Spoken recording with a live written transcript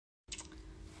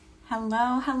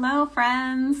Hello,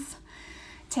 friends.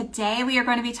 Today we are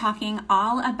going to be talking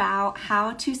all about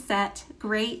how to set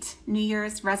great New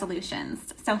Year's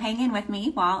resolutions. So hang in with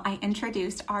me while I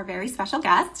introduce our very special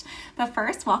guest. But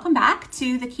first, welcome back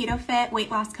to the Keto Fit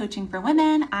Weight Loss Coaching for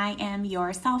Women. I am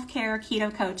your self-care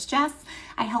keto coach, Jess.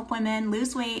 I help women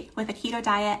lose weight with a keto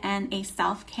diet and a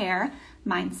self-care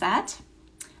mindset.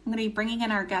 I'm going to be bringing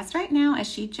in our guest right now as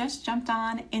she just jumped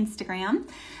on Instagram.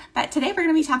 But today we're going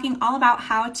to be talking all about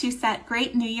how to set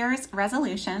great New Year's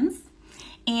resolutions.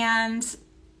 And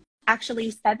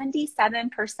actually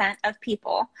 77% of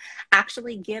people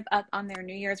actually give up on their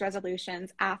New Year's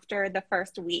resolutions after the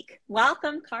first week.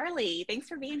 Welcome, Carly. Thanks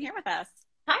for being here with us.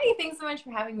 Hi, thanks so much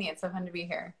for having me. It's so fun to be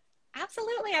here.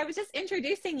 Absolutely. I was just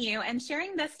introducing you and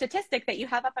sharing the statistic that you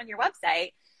have up on your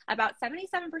website about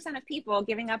 77% of people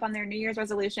giving up on their New Year's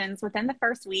resolutions within the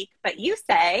first week, but you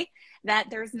say that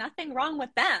there's nothing wrong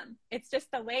with them. It's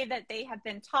just the way that they have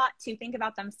been taught to think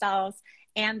about themselves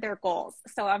and their goals.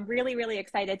 So I'm really, really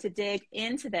excited to dig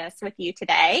into this with you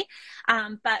today.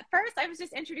 But first, I was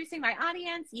just introducing my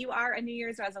audience. You are a New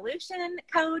Year's resolution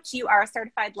coach. You are a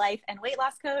certified life and weight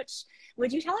loss coach.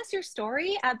 Would you tell us your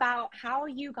story about how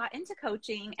you got into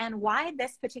coaching and why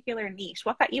this particular niche?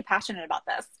 What got you passionate about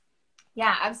this?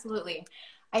 Yeah, absolutely.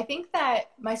 I think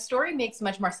that my story makes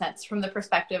much more sense from the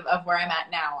perspective of where I'm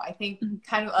at now. I think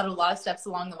kind of at a lot of steps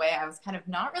along the way, I was kind of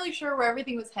not really sure where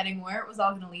everything was heading, where it was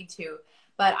all going to lead to.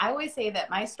 But I always say that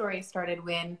my story started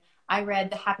when I read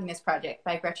The Happiness Project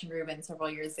by Gretchen Rubin several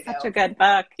years ago. Such a good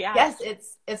book. Yeah. Yes,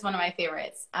 it's one of my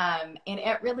favorites. And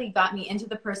it really got me into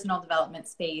the personal development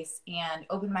space and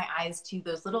opened my eyes to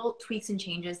those little tweaks and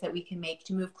changes that we can make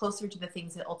to move closer to the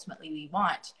things that ultimately we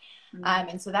want.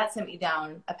 And so that sent me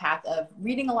down a path of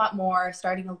reading a lot more,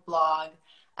 starting a blog.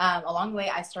 Along the way,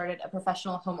 I started a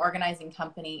professional home organizing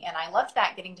company, and I loved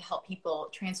that, getting to help people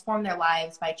transform their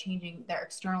lives by changing their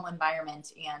external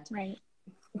environment and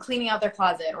cleaning out their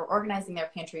closet or organizing their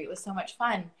pantry. It was so much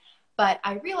fun. But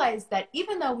I realized that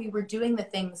even though we were doing the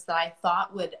things that I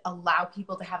thought would allow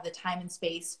people to have the time and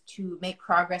space to make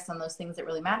progress on those things that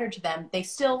really mattered to them, they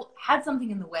still had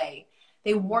something in the way.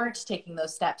 They weren't taking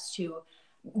those steps to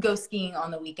go skiing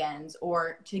on the weekends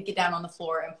or to get down on the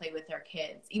floor and play with their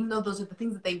kids, even though those are the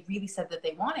things that they really said that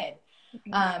they wanted.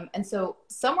 And so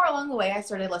somewhere along the way, I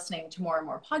started listening to more and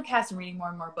more podcasts and reading more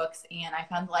and more books. And I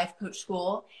found the Life Coach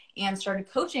School and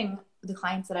started coaching the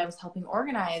clients that I was helping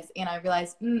organize. And I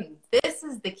realized, this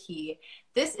is the key.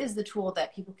 This is the tool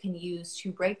that people can use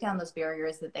to break down those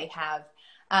barriers that they have.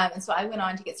 And so I went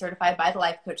on to get certified by the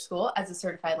Life Coach School as a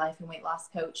certified life and weight loss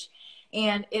coach.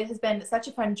 And it has been such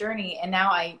a fun journey. And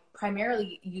now I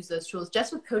primarily use those tools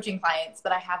just with coaching clients,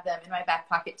 but I have them in my back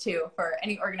pocket too for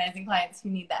any organizing clients who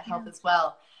need that help as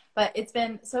well. But it's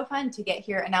been so fun to get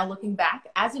here. And now looking back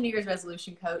as a New Year's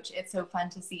resolution coach, it's so fun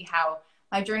to see how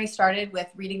my journey started with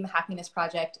reading The Happiness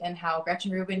Project and how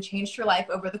Gretchen Rubin changed her life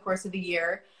over the course of the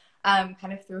year,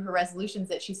 kind of through her resolutions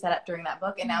that she set up during that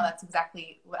book. And now that's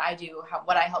exactly what I do,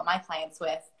 what I help my clients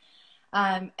with.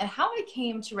 And how I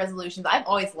came to resolutions. I've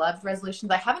always loved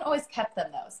resolutions. I haven't always kept them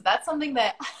though. So that's something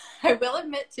that I will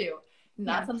admit to,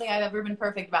 not something I've ever been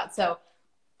perfect about. So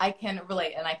I can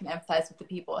relate and I can empathize with the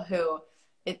people who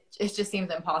it just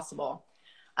seems impossible.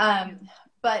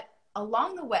 But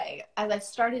along the way, as I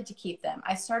started to keep them,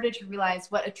 I started to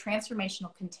realize what a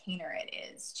transformational container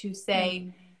it is to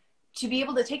say, to be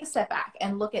able to take a step back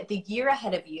and look at the year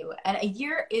ahead of you. And a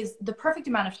year is the perfect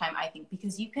amount of time, I think,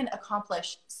 because you can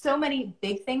accomplish so many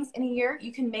big things in a year.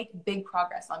 You can make big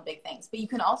progress on big things, but you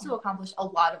can also accomplish a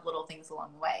lot of little things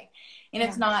along the way. And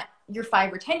it's not your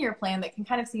 5 or 10-year plan that can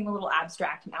kind of seem a little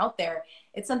abstract and out there.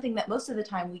 It's something that most of the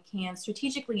time we can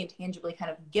strategically and tangibly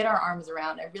kind of get our arms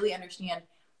around and really understand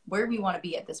where we want to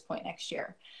be at this point next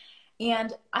year.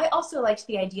 And I also liked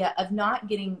the idea of not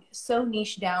getting so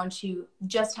niche down to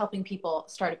just helping people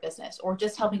start a business or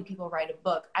just helping people write a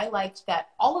book. I liked that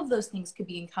all of those things could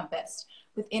be encompassed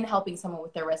within helping someone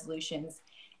with their resolutions.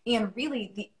 And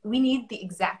really, we need the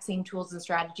exact same tools and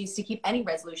strategies to keep any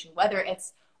resolution, whether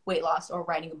it's weight loss or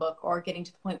writing a book or getting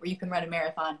to the point where you can run a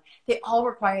marathon. They all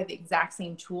require the exact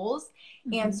same tools.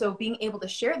 And so being able to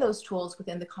share those tools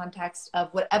within the context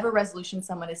of whatever resolution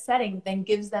someone is setting then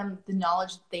gives them the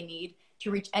knowledge that they need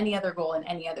to reach any other goal in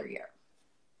any other year.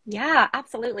 Yeah,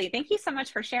 absolutely. Thank you so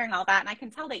much for sharing all that. And I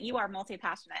can tell that you are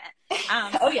multi-passionate.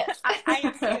 Oh, yes. I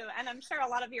am too. And I'm sure a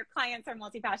lot of your clients are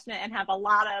multi-passionate and have a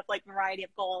lot of variety of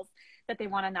goals that they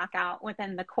want to knock out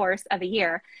within the course of a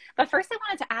year. But first I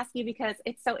wanted to ask you, because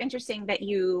it's so interesting that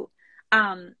you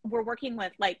were working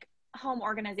with home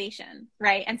organization,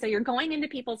 right? And so you're going into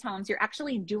people's homes, you're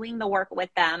actually doing the work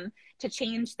with them to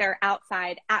change their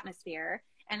outside atmosphere.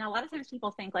 And a lot of times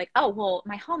people think like, oh, well,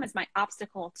 my home is my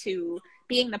obstacle to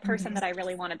being the person that I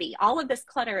really want to be. All of this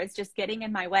clutter is just getting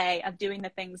in my way of doing the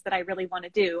things that I really want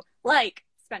to do, like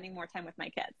spending more time with my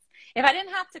kids. If I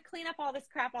didn't have to clean up all this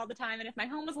crap all the time, and if my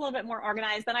home was a little bit more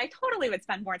organized, then I totally would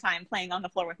spend more time playing on the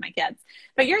floor with my kids.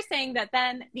 But you're saying that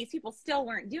then these people still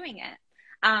weren't doing it.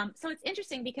 So it's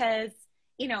interesting because,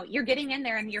 you know, you're getting in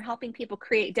there and you're helping people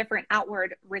create different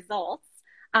outward results,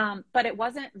 but it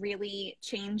wasn't really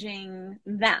changing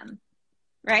them,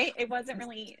 right? It wasn't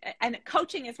really, and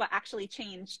coaching is what actually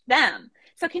changed them.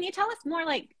 So can you tell us more,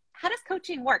 like, how does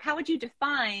coaching work? How would you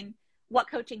define what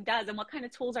coaching does, and what kind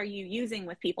of tools are you using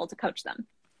with people to coach them?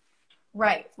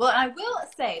 Right. Well, I will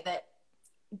say that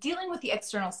dealing with the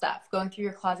external stuff, going through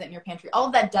your closet and your pantry, all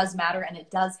of that does matter and it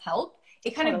does help.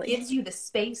 It kind of gives you the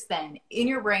space then in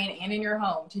your brain and in your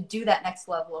home to do that next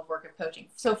level of work of coaching.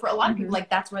 So for a lot of people, like,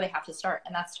 that's where they have to start,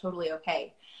 and that's totally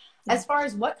okay. As far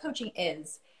as what coaching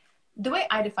is, the way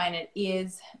I define it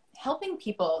is helping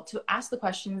people to ask the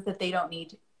questions that they don't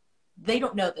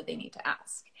know that they need to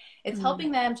ask. It's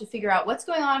helping them to figure out what's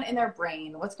going on in their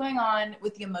brain, what's going on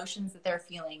with the emotions that they're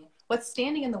feeling, what's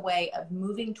standing in the way of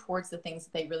moving towards the things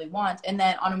that they really want. And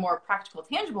then on a more practical,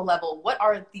 tangible level, what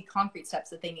are the concrete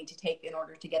steps that they need to take in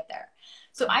order to get there?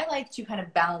 So I like to kind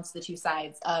of balance the two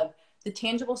sides of the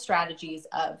tangible strategies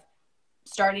of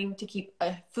starting to keep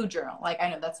a food journal. Like, I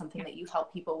know that's something that you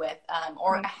help people with,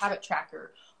 or a habit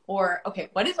tracker. Or, okay,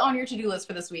 what is on your to-do list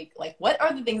for this week? Like, what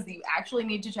are the things that you actually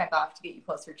need to check off to get you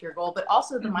closer to your goal? But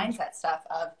also the mindset stuff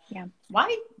of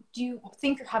why do you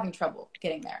think you're having trouble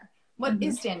getting there? What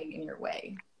is standing in your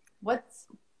way? What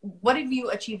have you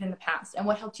achieved in the past, and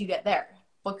what helped you get there?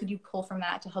 What could you pull from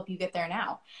that to help you get there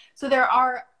now? So there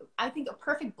are, I think, a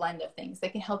perfect blend of things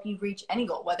that can help you reach any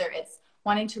goal, whether it's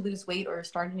wanting to lose weight or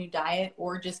start a new diet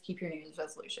or just keep your New Year's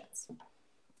resolutions.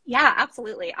 Yeah,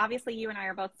 absolutely. Obviously, you and I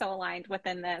are both so aligned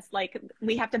within this. Like,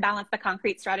 we have to balance the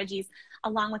concrete strategies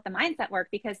along with the mindset work,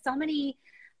 because so many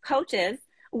coaches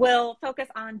will focus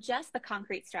on just the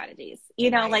concrete strategies. You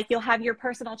know, like, you'll have your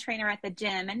personal trainer at the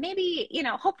gym, and maybe, you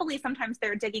know, hopefully sometimes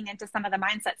they're digging into some of the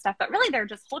mindset stuff, but really they're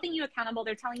just holding you accountable.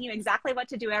 They're telling you exactly what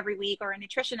to do every week. Or a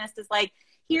nutritionist is like,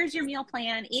 here's your meal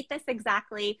plan, eat this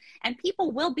exactly. And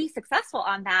people will be successful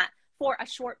on that for a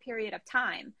short period of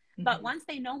time. But once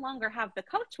they no longer have the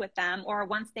coach with them, or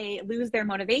once they lose their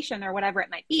motivation or whatever it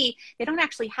might be, they don't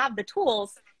actually have the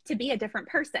tools to be a different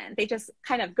person. They just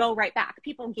kind of go right back.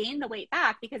 People gain the weight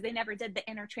back because they never did the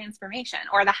inner transformation,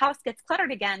 or the house gets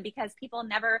cluttered again because people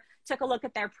never took a look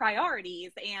at their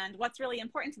priorities and what's really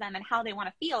important to them and how they want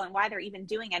to feel and why they're even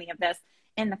doing any of this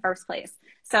in the first place.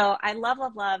 So I love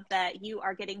that you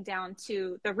are getting down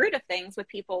to the root of things with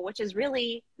people, which is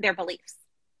really their beliefs.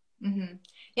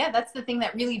 Yeah, that's the thing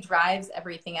that really drives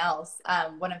everything else.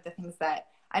 One of the things that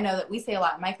I know that we say a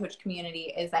lot in my coach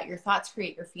community is that your thoughts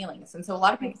create your feelings. And so a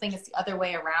lot of people think it's the other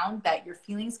way around, that your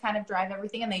feelings kind of drive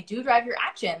everything, and they do drive your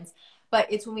actions. But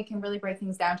it's when we can really break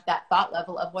things down to that thought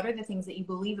level of what are the things that you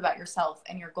believe about yourself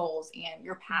and your goals and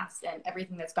your past and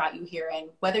everything that's got you here, and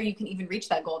whether you can even reach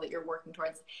that goal that you're working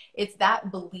towards. It's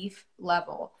that belief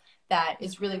level that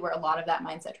is really where a lot of that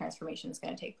mindset transformation is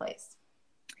going to take place.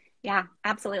 Yeah,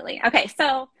 absolutely. Okay.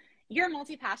 So you're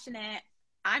multi-passionate.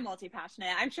 I'm multi-passionate.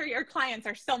 I'm sure your clients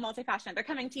are so multi-passionate. They're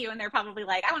coming to you and they're probably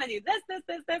like, I want to do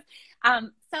this.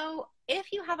 So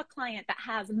if you have a client that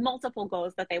has multiple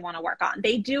goals that they want to work on,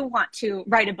 they do want to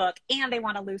write a book, and they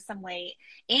want to lose some weight,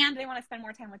 and they want to spend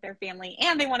more time with their family,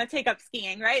 and they want to take up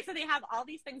skiing, right? So they have all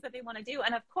these things that they want to do.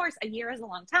 And of course, a year is a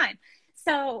long time.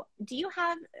 So do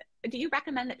you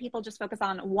recommend that people just focus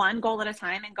on one goal at a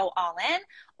time and go all in?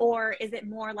 Or is it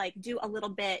more like do a little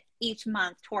bit each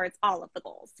month towards all of the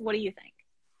goals? What do you think?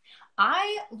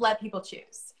 I let people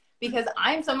choose, because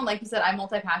I'm someone, like you said, I'm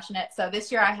multi-passionate. So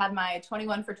this year I had my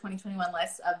 21 for 2021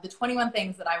 list of the 21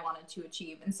 things that I wanted to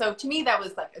achieve. And so to me, that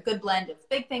was like a good blend of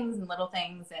big things and little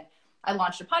things. And I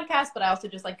launched a podcast, but I also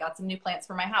just like got some new plants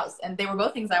for my house. And they were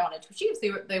both things I wanted to achieve.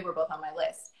 So they were both on my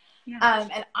list. Yeah.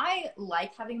 And I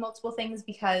like having multiple things,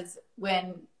 because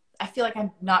when I feel like I'm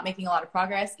not making a lot of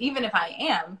progress, even if I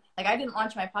am, like, I didn't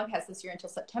launch my podcast this year until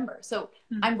September. So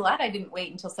I'm glad I didn't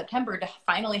wait until September to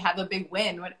finally have a big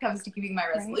win when it comes to keeping my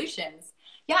resolutions.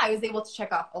 Right. Yeah, I was able to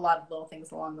check off a lot of little things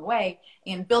along the way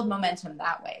and build momentum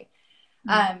that way.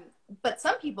 But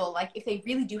some people, like, if they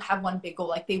really do have one big goal,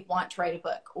 like they want to write a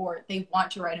book or they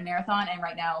want to write a marathon, and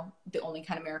right now the only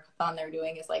kind of marathon they're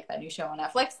doing is like that new show on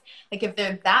Netflix. Like, if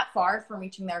they're that far from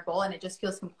reaching their goal and it just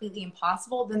feels completely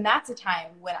impossible, then that's a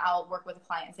time when I'll work with a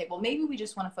client and say, well, maybe we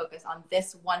just want to focus on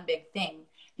this one big thing.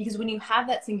 Because when you have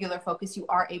that singular focus, you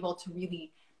are able to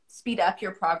really speed up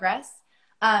your progress.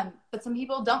 But some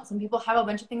people don't. Some people have a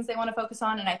bunch of things they want to focus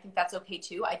on, and I think that's okay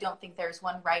too. I don't think there's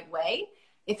one right way.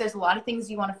 If there's a lot of things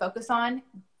you want to focus on,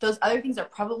 those other things are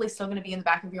probably still going to be in the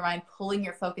back of your mind, pulling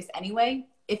your focus anyway,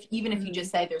 even if you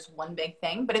just say there's one big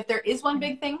thing. But if there is one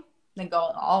big thing, then go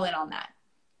all in on that.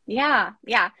 Yeah.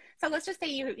 Yeah. So let's just say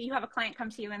you have a client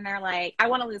come to you and they're like, I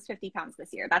want to lose 50 pounds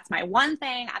this year. That's my one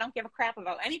thing. I don't give a crap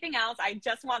about anything else. I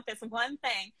just want this one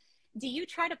thing. Do you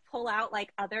try to pull out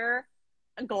like other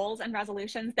goals and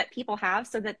resolutions that people have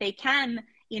so that they can,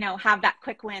 have that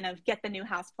quick win of get the new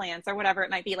house plants or whatever it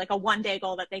might be, like a 1-day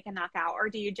goal that they can knock out? Or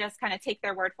do you just kind of take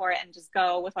their word for it and just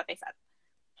go with what they said?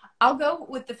 I'll go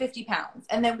with the 50 pounds,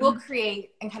 and then we'll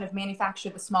create and kind of manufacture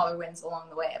the smaller wins along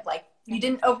the way of like, you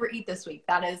didn't overeat this week.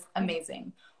 That is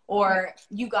amazing. Or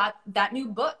you got that new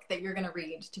book that you're going to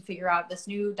read to figure out this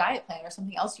new diet plan or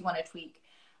something else you want to tweak.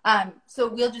 So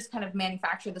we'll just kind of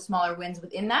manufacture the smaller wins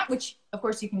within that, which of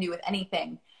course you can do with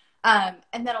anything. And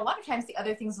then a lot of times the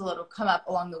other things will come up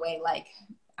along the way. Like,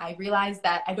 I realized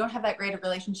that I don't have that great a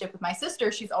relationship with my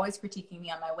sister. She's always critiquing me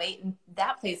on my weight, and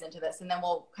that plays into this. And then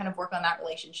we'll kind of work on that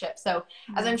relationship. So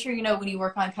as I'm sure you know, when you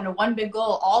work on kind of one big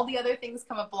goal, all the other things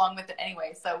come up along with it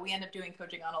anyway. So we end up doing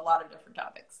coaching on a lot of different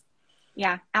topics.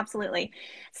 Yeah, absolutely.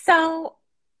 So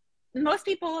most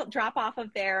people drop off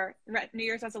of their New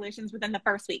Year's resolutions within the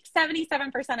first week.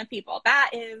 77% of people.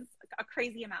 That is a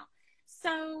crazy amount.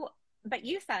 So, but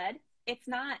you said it's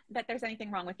not that there's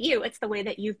anything wrong with you. It's the way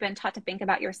that you've been taught to think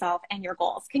about yourself and your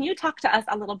goals. Can you talk to us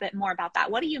a little bit more about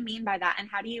that? What do you mean by that? And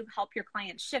how do you help your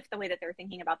clients shift the way that they're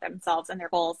thinking about themselves and their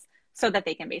goals so that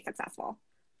they can be successful?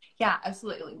 Yeah,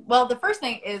 absolutely. Well, the first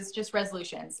thing is just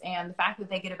resolutions and the fact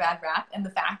that they get a bad rap and the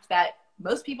fact that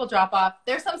most people drop off.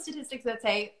 There's some statistics that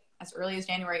say as early as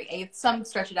January 8th, some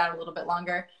stretch it out a little bit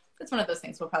longer. It's one of those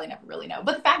things we'll probably never really know.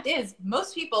 But the fact is,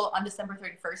 most people on December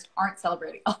 31st aren't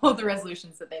celebrating all of the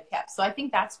resolutions that they've kept. So I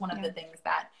think that's one of the things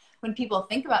that when people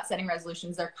think about setting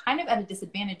resolutions, they're kind of at a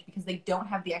disadvantage because they don't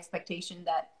have the expectation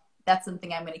that that's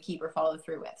something I'm going to keep or follow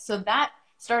through with. So that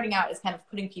starting out is kind of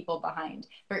putting people behind.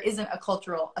 There isn't a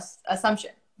cultural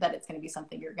assumption that it's going to be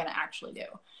something you're going to actually do.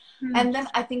 Mm-hmm. And then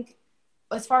I think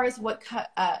as far as what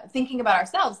thinking about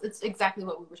ourselves, it's exactly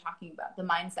what we were talking about, the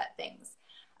mindset things.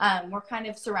 We're kind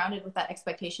of surrounded with that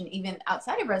expectation, even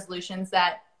outside of resolutions,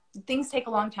 that things take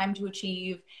a long time to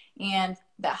achieve, and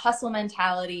that hustle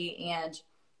mentality, and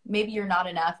maybe you're not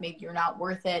enough, maybe you're not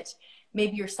worth it,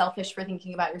 maybe you're selfish for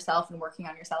thinking about yourself and working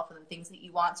on yourself and the things that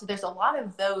you want. So there's a lot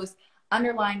of those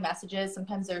underlying messages.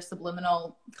 Sometimes there's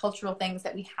subliminal cultural things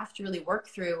that we have to really work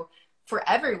through for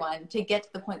everyone to get to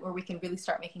the point where we can really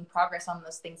start making progress on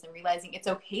those things and realizing it's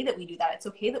okay that we do that. It's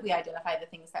okay that we identify the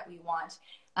things that we want,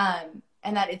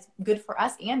 and that it's good for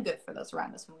us and good for those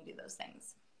around us when we do those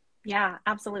things. Yeah,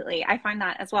 absolutely. I find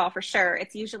that as well, for sure.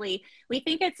 It's usually, we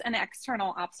think it's an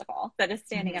external obstacle that is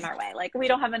standing in our way. Like, we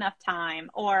don't have enough time,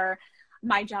 or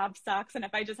my job sucks, and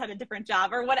if I just had a different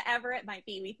job, or whatever it might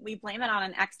be, we blame it on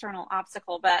an external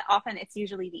obstacle, but often it's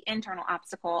usually the internal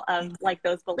obstacle of like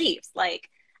those beliefs. Like,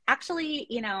 actually,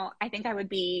 I think I would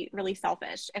be really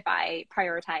selfish if I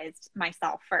prioritized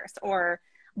myself first, or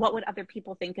what would other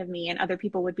people think of me, and other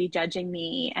people would be judging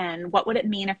me, and what would it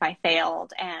mean if I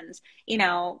failed, and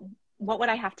what would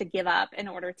I have to give up in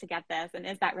order to get this, and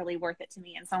is that really worth it to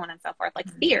me, and so on and so forth. Like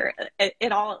fear,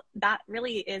 it all, that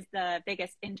really is the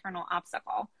biggest internal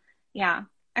obstacle. Yeah.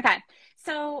 Okay.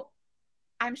 So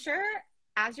I'm sure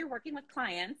as you're working with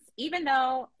clients, even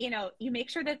though, you make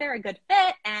sure that they're a good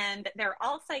fit and they're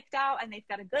all psyched out and they've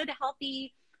got a good,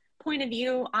 healthy point of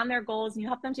view on their goals, and you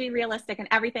help them to be realistic and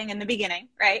everything in the beginning,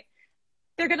 right?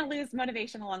 They're going to lose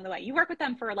motivation along the way. You work with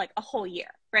them for like a whole year,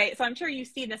 right? So I'm sure you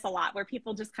see this a lot where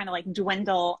people just kind of like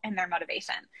dwindle in their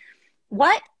motivation.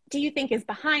 What do you think is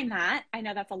behind that? I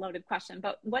know that's a loaded question,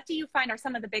 but what do you find are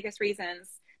some of the biggest reasons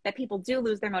that people do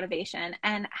lose their motivation,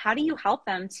 and how do you help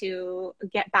them to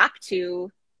get back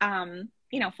to,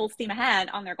 full steam ahead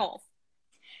on their goals?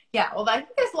 Yeah, well, I think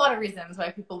there's a lot of reasons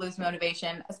why people lose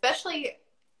motivation, especially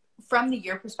from the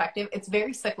year perspective. It's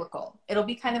very cyclical. It'll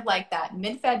be kind of like that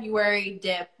mid-February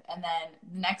dip, and then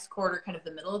the next quarter, kind of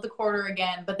the middle of the quarter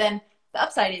again. But then the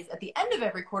upside is at the end of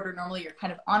every quarter, normally you're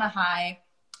kind of on a high.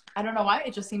 I don't know why,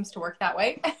 it just seems to work that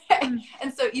way. And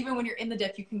so even when you're in the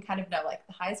dip, you can kind of know like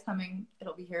the high is coming,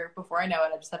 it'll be here before I know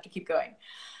it. I just have to keep going.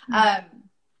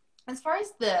 As far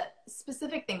as the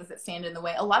specific things that stand in the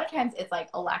way, a lot of times it's like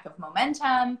a lack of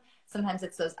momentum. Sometimes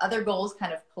it's those other goals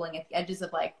kind of pulling at the edges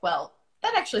of like, well,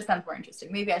 that actually sounds more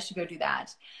interesting. Maybe I should go do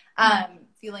that.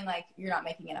 Feeling like you're not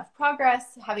making enough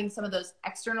progress, having some of those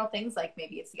external things, like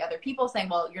maybe it's the other people saying,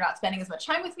 well, you're not spending as much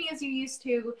time with me as you used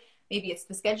to. Maybe it's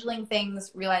the scheduling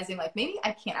things, realizing like maybe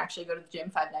I can't actually go to the gym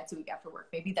 5 nights a week after work.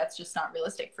 Maybe that's just not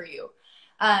realistic for you.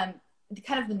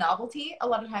 Kind of the novelty a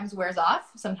lot of times wears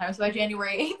off, sometimes by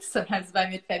January 8th, sometimes by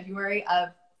mid-February, of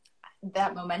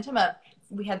that momentum of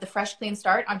we had the fresh, clean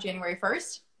start on January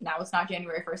 1st. Now it's not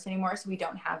January 1st anymore, so we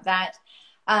don't have that.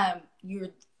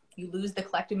 You lose the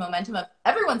collective momentum of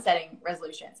everyone setting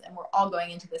resolutions, and we're all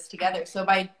going into this together. So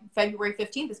by February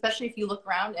 15th, especially if you look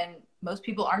around and most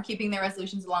people aren't keeping their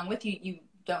resolutions along with you, you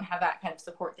don't have that kind of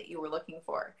support that you were looking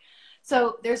for.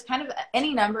 So there's kind of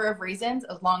any number of reasons,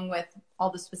 along with all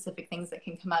the specific things that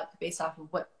can come up based off of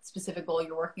what specific goal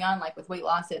you're working on. Like with weight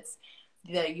loss, it's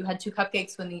you had 2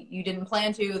 cupcakes when you didn't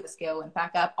plan to, the scale went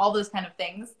back up, all those kind of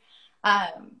things.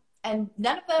 And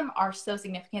none of them are so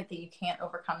significant that you can't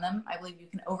overcome them. I believe you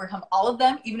can overcome all of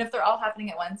them. Even if they're all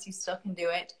happening at once, you still can do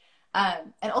it.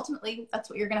 And ultimately, that's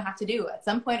what you're going to have to do. At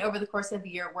some point over the course of the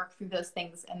year, work through those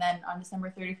things. And then on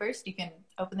December 31st, you can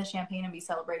open the champagne and be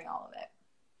celebrating all of it.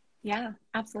 Yeah,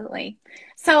 absolutely.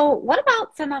 So what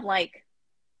about some of like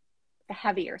the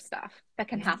heavier stuff that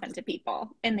can happen to people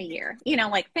in the year? You know,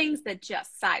 like things that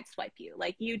just sideswipe you.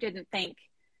 Like you didn't think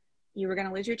you were going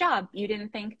to lose your job. You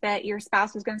didn't think that your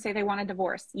spouse was going to say they want a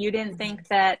divorce. You didn't think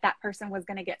that that person was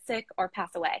going to get sick or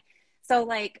pass away. So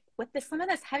like with some of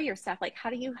this heavier stuff, like how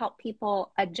do you help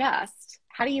people adjust?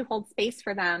 How do you hold space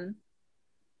for them?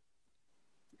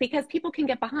 Because people can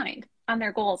get behind on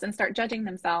their goals and start judging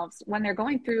themselves when they're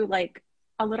going through like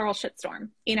a literal shitstorm,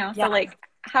 you know? Yeah. So like,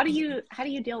 how do you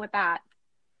deal with that?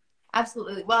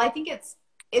 Absolutely. Well, I think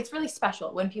it's really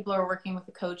special when people are working with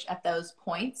a coach at those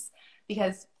points,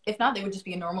 because if not, they would just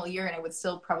be a normal year and it would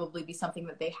still probably be something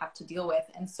that they have to deal with.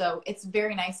 And so it's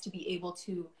very nice to be able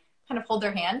to kind of hold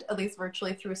their hand, at least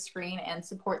virtually through a screen, and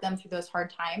support them through those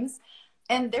hard times.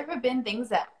 And there have been things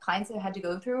that clients have had to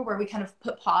go through where we kind of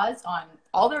put pause on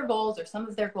all their goals or some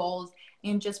of their goals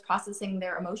and just processing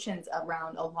their emotions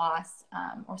around a loss,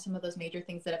 or some of those major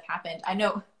things that have happened. I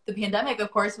know the pandemic,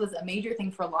 of course, was a major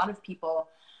thing for a lot of people,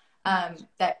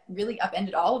 that really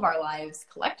upended all of our lives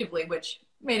collectively, which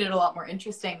made it a lot more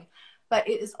interesting. But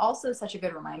it is also such a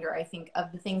good reminder, I think,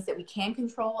 of the things that we can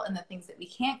control and the things that we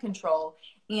can't control.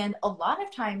 And a lot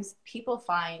of times people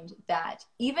find that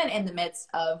even in the midst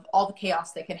of all the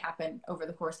chaos that can happen over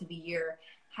the course of a year,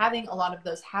 having a lot of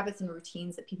those habits and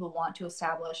routines that people want to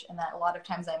establish, and that a lot of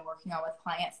times I'm working on with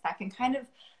clients, that can kind of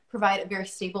provide a very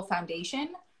stable foundation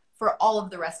for all of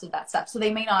the rest of that stuff. So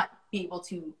they may not be able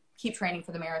to keep training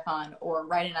for the marathon or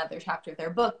write another chapter of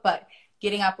their book, but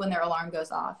getting up when their alarm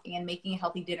goes off and making a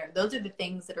healthy dinner, those are the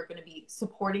things that are going to be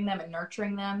supporting them and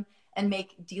nurturing them and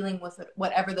make dealing with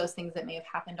whatever those things that may have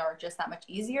happened are just that much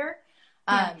easier.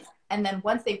 Yeah. And then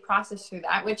once they process through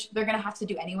that, which they're going to have to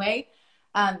do anyway,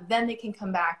 then they can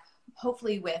come back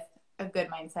hopefully with a good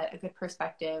mindset, a good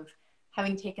perspective,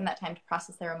 having taken that time to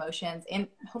process their emotions, and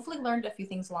hopefully learned a few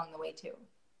things along the way too.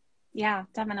 Yeah,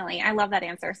 definitely. I love that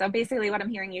answer. So basically what I'm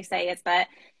hearing you say is that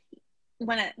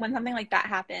when something like that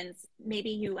happens, maybe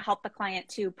you help the client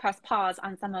to press pause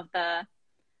on some of the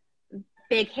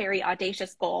big, hairy,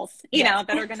 audacious goals, you know,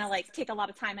 that are going to like take a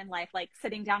lot of time in life, like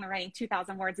sitting down and writing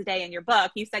 2,000 words a day in your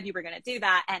book. You said you were going to do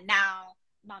that, and now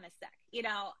mom is sick, you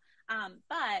know,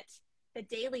 but the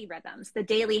daily rhythms, the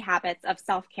daily habits of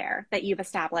self-care that you've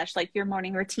established, like your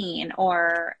morning routine,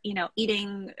 or, you know,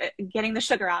 eating, getting the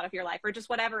sugar out of your life, or just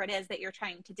whatever it is that you're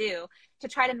trying to do to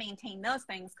try to maintain those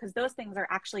things. Cause those things are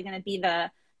actually going to be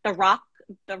the rock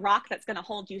that's going to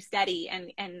hold you steady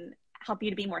and help you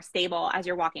to be more stable as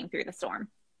you're walking through the storm.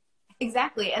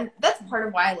 Exactly. And that's part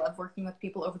of why I love working with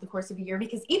people over the course of a year,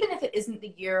 because even if it isn't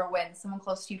the year when someone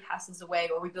close to you passes away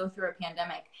or we go through a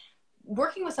pandemic,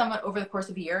 working with someone over the course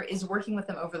of a year is working with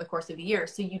them over the course of a year.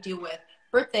 So you deal with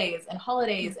birthdays and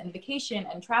holidays and vacation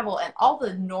and travel and all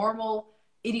the normal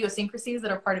idiosyncrasies that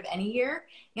are part of any year.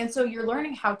 And so you're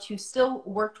learning how to still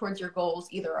work towards your goals,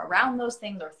 either around those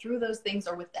things or through those things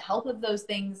or with the help of those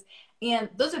things. And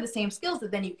those are the same skills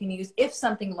that then you can use if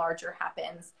something larger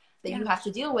happens that you have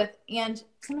to deal with. And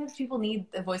sometimes people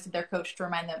need the voice of their coach to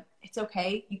remind them, it's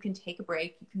okay. You can take a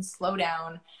break. You can slow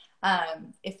down.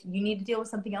 If you need to deal with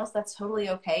something else, that's totally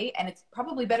okay. And it's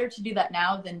probably better to do that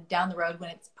now than down the road when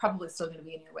it's probably still going to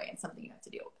be in your way and something you have to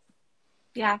deal with.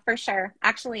 Yeah, for sure.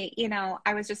 Actually, you know,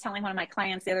 I was just telling one of my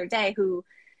clients the other day who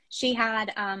she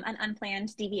had an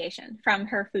unplanned deviation from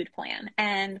her food plan.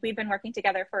 And we've been working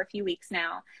together for a few weeks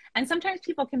now. And sometimes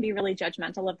people can be really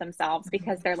judgmental of themselves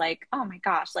because they're like, oh my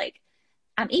gosh, like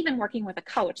I'm even working with a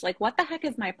coach. Like, what the heck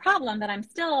is my problem that I'm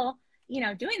still, you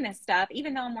know, doing this stuff,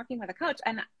 even though I'm working with a coach?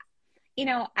 And you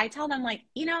know, I tell them like,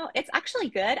 you know, it's actually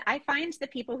good. I find the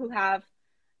people who have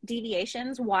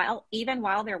deviations even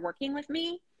while they're working with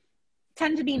me,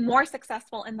 tend to be more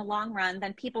successful in the long run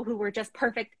than people who were just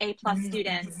perfect A+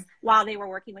 students Mm-hmm. while they were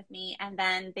working with me. And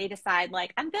then they decide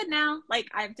like, I'm good now. Like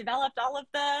I've developed all of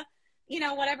the,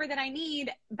 whatever that I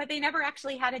need, but they never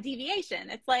actually had a deviation.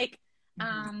 It's like,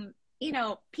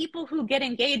 people who get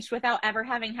engaged without ever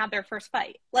having had their first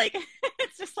fight. Like,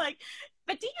 it's just like,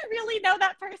 but do you really know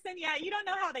that person yet? You don't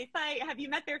know how they fight. Have you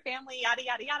met their family? Yada,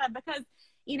 yada, yada. Because,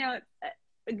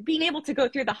 being able to go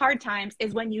through the hard times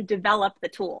is when you develop the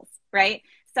tools, right?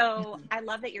 So I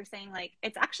love that you're saying like,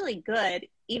 it's actually good,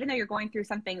 even though you're going through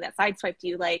something that sideswiped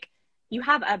you, like you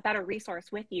have a better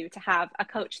resource with you to have a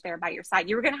coach there by your side.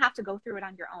 You were going to have to go through it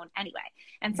on your own anyway.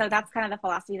 And so that's kind of the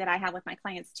philosophy that I have with my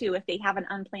clients too. If they have an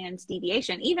unplanned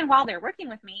deviation, even while they're working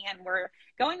with me and we're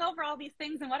going over all these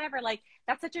things and whatever, like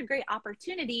that's such a great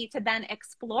opportunity to then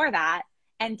explore that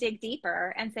and dig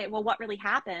deeper and say, well, what really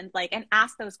happened? Like, and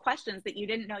ask those questions that you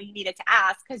didn't know you needed to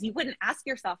ask, because you wouldn't ask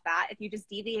yourself that if you just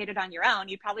deviated on your own.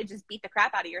 You'd probably just beat the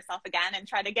crap out of yourself again and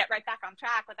try to get right back on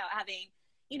track without having,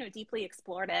 deeply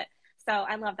explored it. So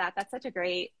I love that. That's such a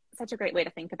great way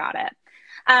to think about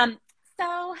it.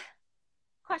 So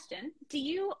question, do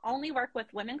you only work with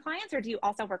women clients or do you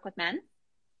also work with men?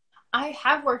 I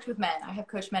have worked with men. I have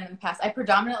coached men in the past. I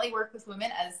predominantly work with women,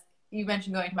 as you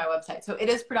mentioned going to my website. So it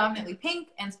is predominantly pink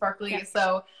and sparkly. Yes.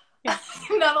 So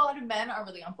not a lot of men are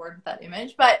really on board with that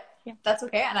image, but that's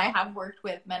okay. And I have worked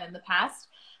with men in the past.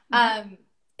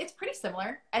 It's pretty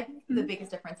similar. I think the biggest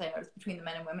difference I noticed between the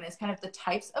men and women is kind of the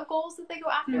types of goals that they go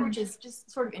after, which is just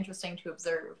sort of interesting to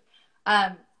observe.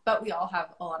 But we all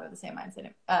have a lot of the same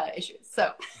mindset issues.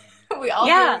 So we all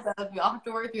we all have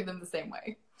to work through them the same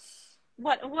way.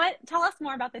 What tell us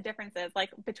more about the differences like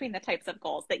between the types of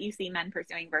goals that you see men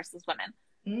pursuing versus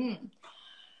women.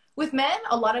 With men,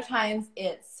 a lot of times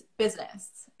it's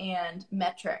business and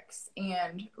metrics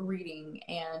and reading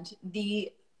and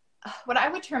what I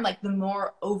would term like the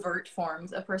more overt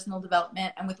forms of personal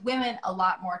development. And with women, a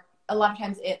lot of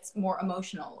times it's more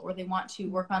emotional, or they want to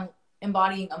work on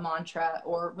embodying a mantra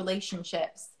or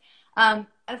relationships. And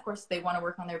of course they want to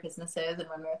work on their businesses and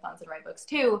run marathons and write books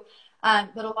too.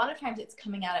 But a lot of times it's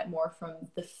coming at it more from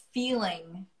the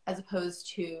feeling as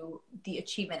opposed to the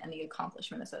achievement and the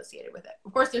accomplishment associated with it.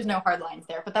 Of course, there's no hard lines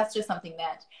there, but that's just something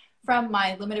that from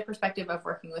my limited perspective of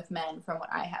working with men, from what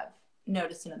I have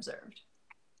noticed and observed.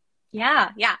 Yeah.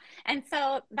 And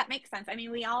so that makes sense. I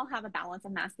mean, we all have a balance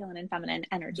of masculine and feminine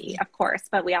energy, of course,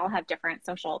 but we all have different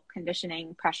social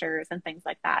conditioning pressures and things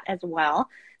like that as well.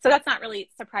 So that's not really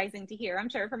surprising to hear. I'm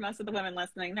sure for most of the women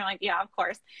listening, they're like, yeah, of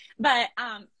course. But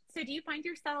so do you find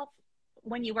yourself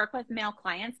when you work with male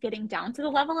clients getting down to the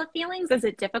level of feelings? Is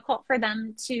it difficult for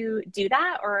them to do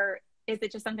that? Or is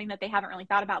it just something that they haven't really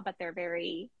thought about, but they're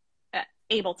very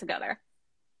able to go there?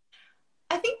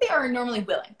 I think they are normally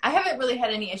willing. I haven't really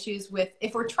had any issues with,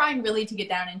 if we're trying really to get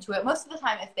down into it, most of the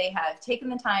time, if they have taken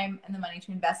the time and the money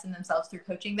to invest in themselves through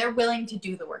coaching, they're willing to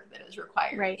do the work that is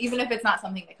required. Right. Even if it's not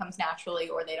something that comes naturally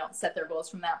or they don't set their goals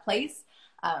from that place.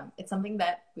 It's something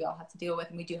that we all have to deal with,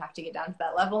 and we do have to get down to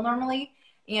that level normally.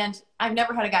 And I've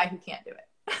never had a guy who can't do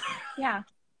it.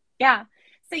 Yeah.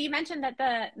 So you mentioned that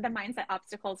the mindset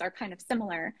obstacles are kind of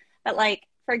similar, but like,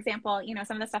 for example,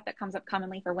 some of the stuff that comes up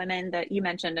commonly for women that you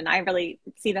mentioned, and I really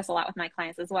see this a lot with my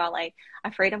clients as well, like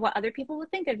afraid of what other people would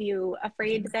think of you,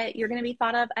 afraid that you're going to be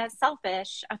thought of as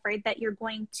selfish, afraid that you're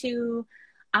going to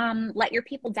let your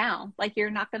people down, like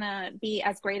you're not going to be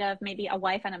as great of maybe a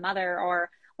wife and a mother or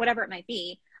whatever it might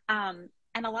be. And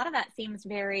a lot of that seems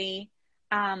very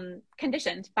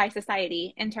conditioned by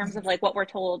society in terms of like what we're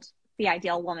told the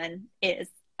ideal woman is.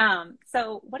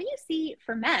 So what do you see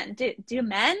for men? Do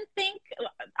men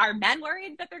are men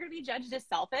worried that they're going to be judged as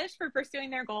selfish for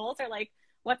pursuing their goals? Or like,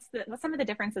 what's some of the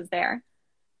differences there?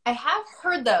 I have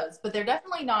heard those, but they're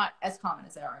definitely not as common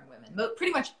as they are in women. But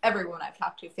pretty much every woman I've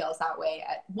talked to feels that way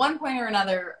at one point or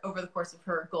another over the course of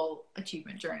her goal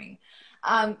achievement journey.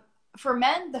 For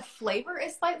men, the flavor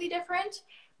is slightly different,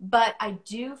 but I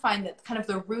do find that kind of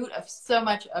the root of so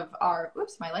much of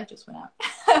my light just went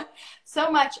out.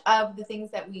 So much of the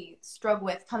things that we struggle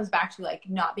with comes back to like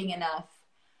not being enough.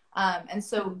 And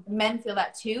so men feel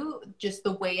that too, just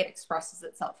the way it expresses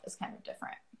itself is kind of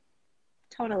different.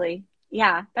 Totally.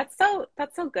 Yeah. That's so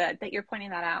good that you're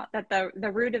pointing that out, that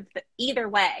the root of either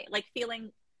way, like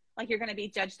feeling like you're going to be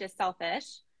judged as selfish,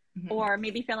 or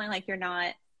maybe feeling like you're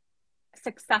not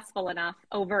successful enough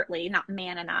overtly, not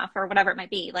man enough, or whatever it might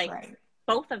be. Like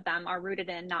both of them are rooted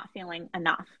in not feeling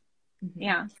enough.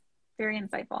 Yeah. Very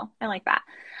insightful. I like that.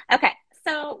 Okay.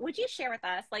 So would you share with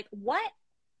us, like, what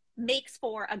makes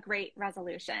for a great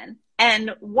resolution,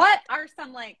 and what are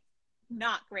some like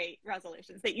not great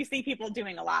resolutions that you see people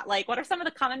doing a lot? Like, what are some of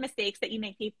the common mistakes that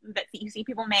you see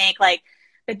people make, like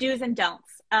the do's and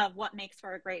don'ts of what makes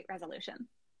for a great resolution?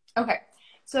 Okay.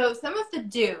 So some of the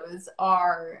do's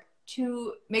are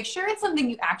to make sure it's something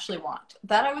you actually want.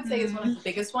 That I would say is one of the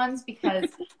biggest ones, because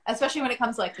especially when it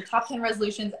comes to like the top 10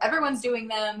 resolutions, everyone's doing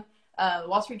them. The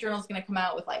Wall Street Journal is going to come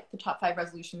out with like the top 5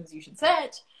 resolutions you should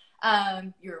set.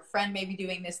 Your friend may be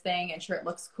doing this thing and sure it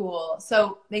looks cool.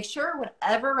 So make sure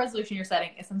whatever resolution you're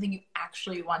setting is something you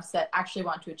actually want to set, actually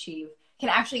want to achieve, can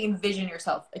actually envision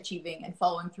yourself achieving and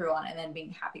following through on, and then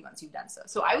being happy once you've done so.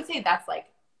 So I would say that's like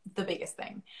the biggest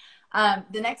thing.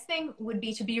 The next thing would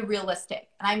be to be realistic.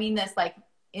 And I mean this like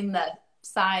in the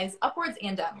size upwards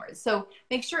and downwards. So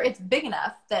make sure it's big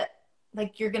enough that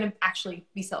like you're going to actually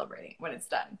be celebrating when it's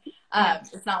done.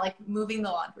 It's not like moving the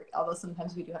laundry, although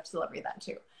sometimes we do have to celebrate that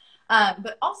too.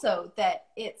 But also that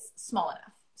it's small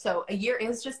enough. So a year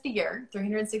is just a year,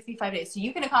 365 days. So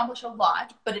you can accomplish a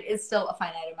lot, but it is still a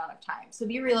finite amount of time. So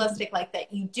be realistic like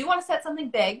that. You do want to set something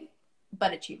big,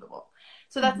 but achievable.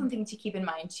 So that's something to keep in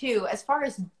mind too. As far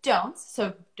as don'ts,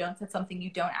 so don't set something you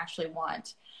don't actually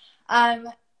want.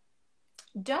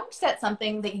 Don't set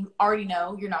something that you already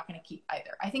know you're not going to keep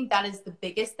either. I think that is the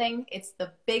biggest thing. It's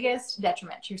the biggest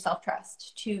detriment to your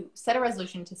self-trust to set a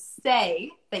resolution to say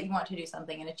that you want to do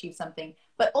something and achieve something,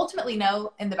 but ultimately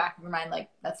know in the back of your mind, like,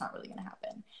 that's not really going to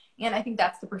happen. And I think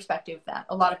that's the perspective that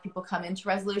a lot of people come into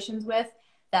resolutions with,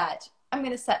 that I'm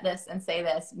going to set this and say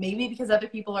this, maybe because other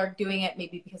people are doing it,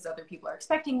 maybe because other people are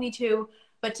expecting me to,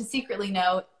 but to secretly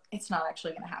know it's not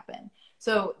actually going to happen.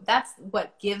 So that's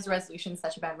what gives resolutions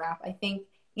such a bad rap, I think.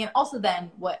 And also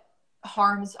then what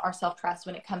harms our self-trust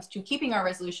when it comes to keeping our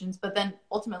resolutions, but then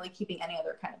ultimately keeping any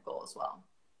other kind of goal as well.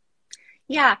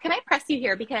 Yeah. Can I press you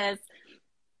here? Because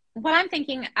what I'm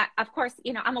thinking, of course,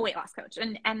 I'm a weight loss coach,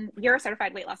 and you're a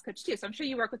certified weight loss coach too. So I'm sure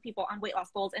you work with people on weight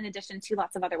loss goals in addition to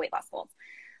lots of other weight loss goals.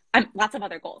 Lots of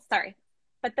other goals, sorry.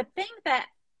 But the thing that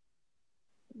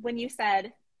when you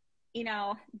said,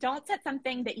 don't set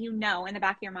something that in the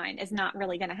back of your mind is not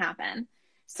really going to happen.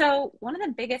 So one of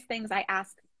the biggest things I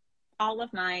ask all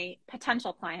of my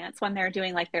potential clients when they're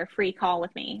doing like their free call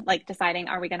with me, like deciding,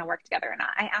 are we going to work together or not?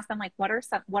 I ask them like, what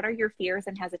are your fears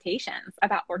and hesitations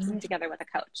about working together with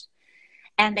a coach?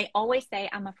 And they always say,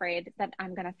 I'm afraid that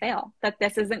I'm going to fail, that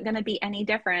this isn't going to be any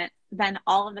different than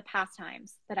all of the past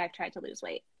times that I've tried to lose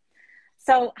weight.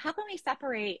 So how can we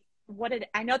separate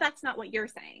I know that's not what you're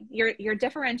saying. You're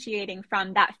differentiating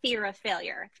from that fear of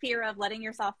failure, fear of letting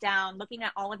yourself down, looking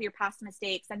at all of your past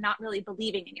mistakes and not really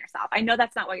believing in yourself. I know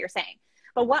that's not what you're saying,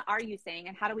 but what are you saying,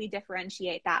 and how do we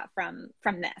differentiate that from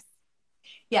this?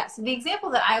 Yeah. So the example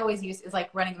that I always use is like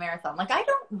running a marathon. Like, I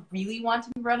don't really want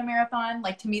to run a marathon.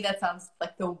 Like, to me, that sounds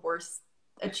like the worst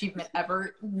achievement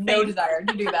ever. No desire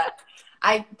to do that.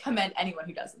 I commend anyone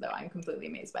who does it, though. I'm completely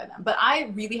amazed by them. But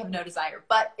I really have no desire.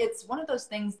 But it's one of those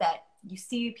things that you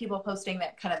see people posting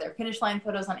that kind of their finish line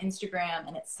photos on Instagram,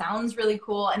 and it sounds really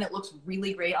cool and it looks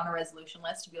really great on a resolution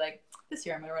list to be like, this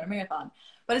year I'm going to run a marathon.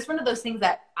 But it's one of those things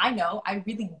that I know I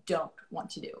really don't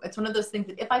want to do. It's one of those things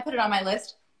that if I put it on my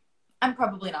list, I'm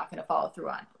probably not going to follow through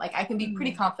on. Like, I can be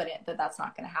pretty confident that that's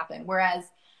not going to happen. Whereas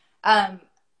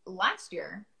last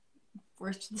year,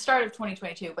 we're to the start of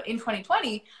 2022, but in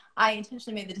 2020, I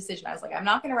intentionally made the decision. I was like, I'm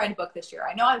not going to write a book this year.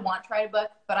 I know I want to write a book,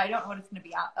 but I don't know what it's going to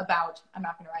be about. I'm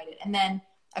not going to write it. And then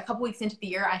a couple weeks into the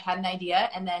year, I had an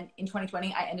idea. And then in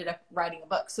 2020, I ended up writing a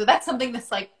book. So that's something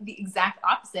that's like the exact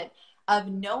opposite of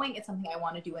knowing it's something I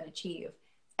want to do and achieve,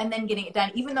 and then getting it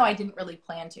done, even though I didn't really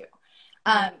plan to.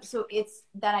 So it's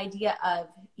that idea of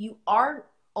you are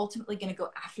ultimately going to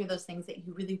go after those things that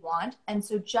you really want. And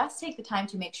so just take the time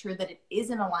to make sure that it is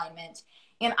in alignment.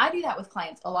 And I do that with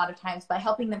clients a lot of times by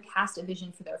helping them cast a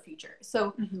vision for their future.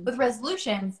 So with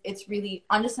resolutions, it's really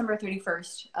on December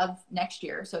 31st of next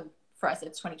year. So for us,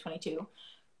 it's 2022.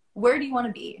 Where do you want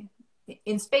to be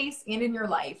in space and in your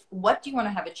life? What do you want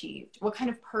to have achieved? What kind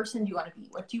of person do you want to be?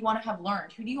 What do you want to have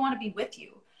learned? Who do you want to be with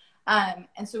you?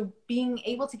 And so being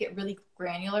able to get really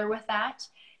granular with that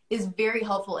is very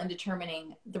helpful in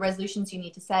determining the resolutions you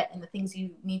need to set and the things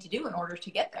you need to do in order to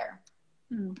get there.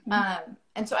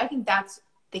 And so I think that's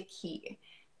the key.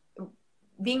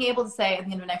 Being able to say at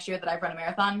the end of next year that I've run a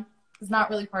marathon is not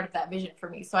really part of that vision for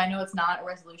me. So I know it's not a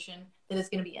resolution that is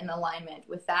going to be in alignment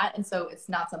with that. And so it's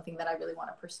not something that I really want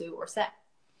to pursue or set.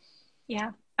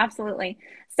 Yeah, absolutely.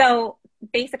 So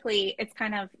basically it's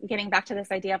kind of getting back to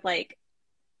this idea of like,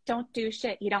 don't do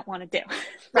shit you don't want to do.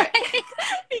 Right.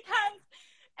 Because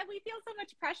we feel so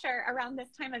much pressure around this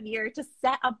time of year to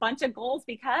set a bunch of goals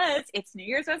because it's New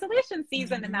Year's resolution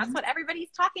season and that's what everybody's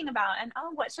talking about. And,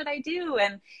 oh, what should I do?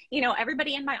 And, you know,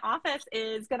 everybody in my office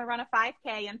is going to run a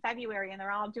 5K in February and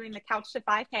they're all doing the couch to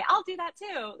 5K. I'll do that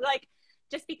too. Like,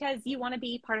 just because you want to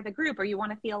be part of the group or you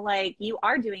want to feel like you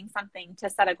are doing something to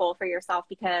set a goal for yourself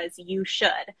because you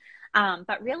should.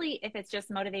 But really, if it's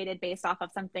just motivated based off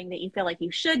of something that you feel like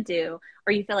you should do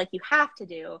or you feel like you have to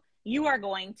do, you are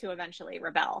going to eventually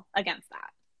rebel against that.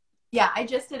 Yeah, I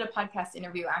just did a podcast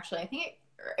interview, actually. I think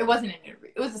it wasn't an interview.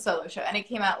 It was a solo show, and it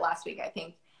came out last week, I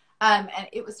think. And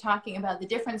it was talking about the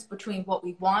difference between what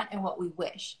we want and what we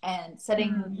wish, and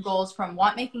setting goals from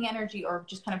want-making energy or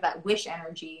just kind of that wish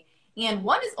energy. And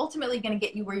one is ultimately going to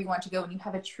get you where you want to go when you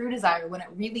have a true desire, when it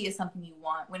really is something you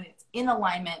want, when it's in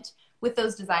alignment with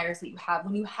those desires that you have,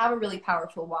 when you have a really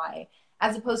powerful why,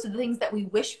 as opposed to the things that we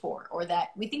wish for or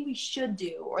that we think we should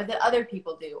do or that other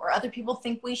people do or other people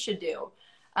think we should do.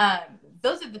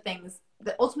 Those are the things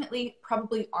that ultimately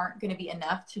probably aren't going to be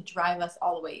enough to drive us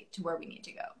all the way to where we need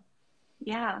to go.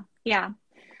 Yeah. Yeah.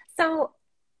 So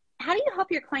how do you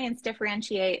help your clients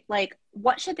differentiate, like,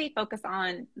 what should they focus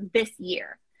on this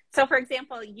year? So for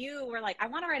example, you were like, I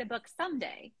want to write a book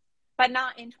someday, but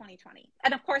not in 2020.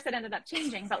 And of course it ended up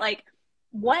changing, but like,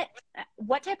 what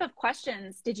type of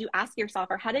questions did you ask yourself,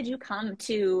 or how did you come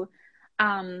to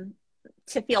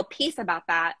feel peace about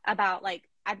that, about like,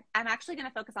 I'm actually going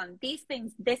to focus on these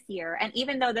things this year. And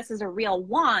even though this is a real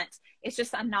want, it's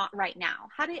just, I'm not right now.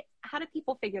 How do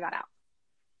people figure that out?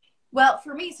 Well,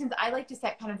 for me, since I like to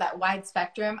set kind of that wide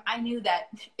spectrum, I knew that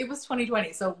it was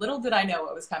 2020. So little did I know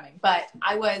what was coming, but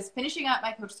I was finishing up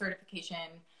my coach certification.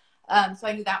 So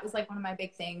I knew that was like one of my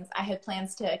big things. I had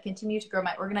plans to continue to grow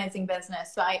my organizing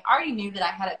business. So I already knew that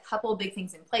I had a couple big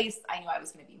things in place. I knew I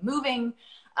was going to be moving.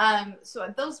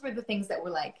 So those were the things that were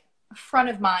like front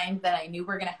of mind that I knew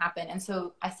were going to happen. And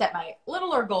so I set my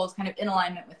littler goals kind of in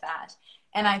alignment with that.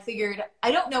 And I figured,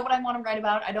 I don't know what I want to write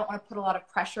about. I don't want to put a lot of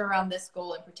pressure around this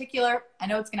goal in particular. I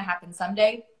know it's going to happen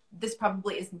someday. This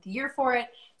probably isn't the year for it.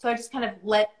 So I just kind of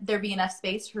let there be enough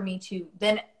space for me to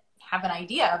then have an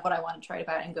idea of what I wanted to write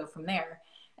about and go from there.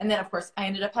 And then, of course, I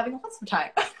ended up having lots of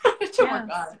time to work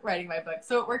on writing my book.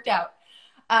 So it worked out.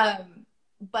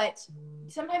 But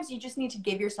sometimes you just need to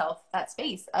give yourself that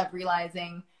space of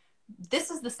realizing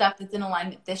this is the stuff that's in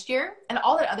alignment this year, and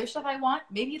all that other stuff I want,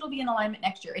 maybe it'll be in alignment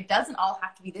next year. It doesn't all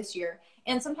have to be this year.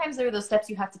 And sometimes there are those steps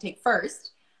you have to take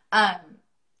first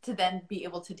to then be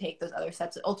able to take those other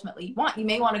steps that ultimately you want. You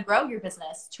may want to grow your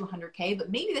business to 100K,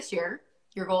 but maybe this year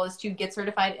your goal is to get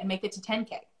certified and make it to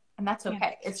 10K. And that's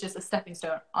okay. Yeah. It's just a stepping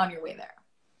stone on your way there.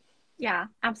 Yeah,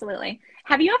 absolutely.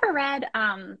 Have you ever read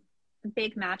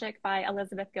Big Magic by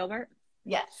Elizabeth Gilbert?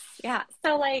 Yes. Yeah.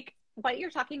 So like, what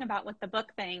you're talking about with the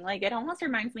book thing, like it almost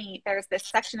reminds me, there's this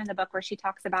section in the book where she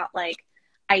talks about like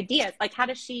ideas, like how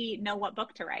does she know what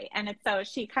book to write? And it's, so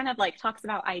she kind of like talks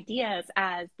about ideas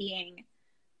as being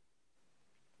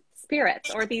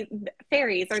spirits or these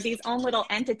fairies or these own little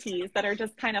entities that are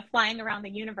just kind of flying around the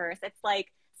universe. It's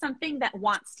like something that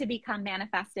wants to become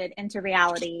manifested into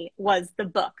reality was the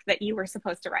book that you were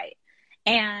supposed to write.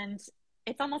 And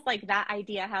it's almost like that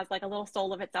idea has like a little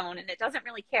soul of its own, and it doesn't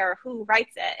really care who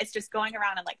writes it. It's just going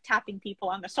around and like tapping people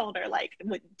on the shoulder, like,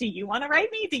 do you want to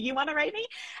write me? Do you want to write me?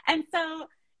 And so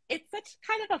it's such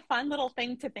kind of a fun little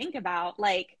thing to think about,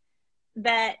 like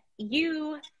that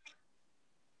you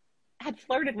had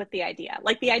flirted with the idea.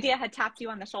 Like the idea had tapped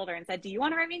you on the shoulder and said, do you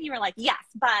want to write me? And you were like, yes,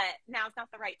 but now's not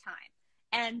the right time.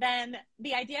 And then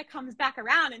the idea comes back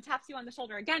around and taps you on the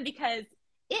shoulder again because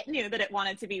it knew that it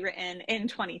wanted to be written in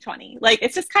 2020. Like,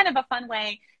 it's just kind of a fun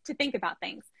way to think about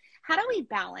things. How do we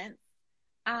balance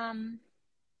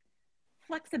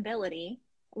flexibility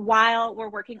while we're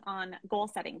working on goal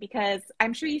setting? Because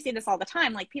I'm sure you see this all the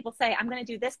time. Like people say, I'm going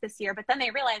to do this year, but then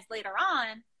they realize later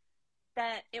on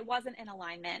that it wasn't in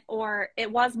alignment, or it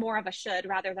was more of a should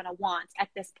rather than a want at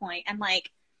this point. And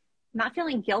like not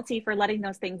feeling guilty for letting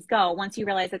those things go once you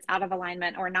realize it's out of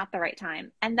alignment or not the right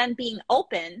time. And then being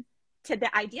open to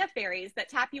the idea fairies that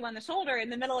tap you on the shoulder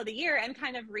in the middle of the year and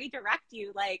kind of redirect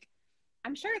you. Like,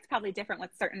 I'm sure it's probably different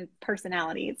with certain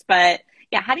personalities, but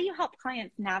yeah, how do you help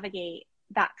clients navigate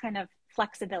that kind of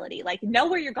flexibility? Like know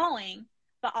where you're going,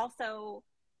 but also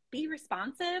be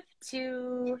responsive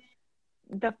to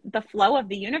the flow of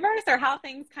the universe, or how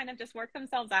things kind of just work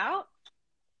themselves out?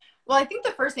 Well, I think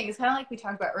the first thing is kind of like we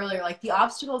talked about earlier, like the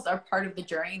obstacles are part of the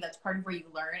journey. That's part of where you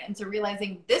learn. And so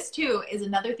realizing this too is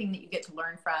another thing that you get to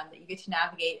learn from, that you get to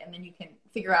navigate, and then you can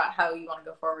figure out how you want to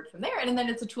go forward from there. And then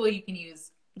it's a tool you can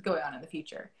use going on in the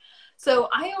future. So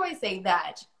I always say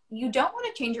that you don't want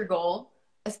to change your goal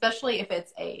especially if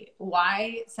it's a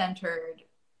why-centered,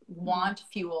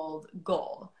 want-fueled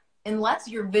goal, unless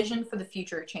your vision for the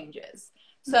future changes.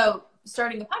 So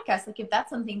starting a podcast, like if that's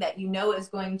something that you know is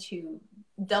going to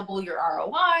double your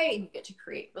ROI and you get to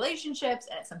create relationships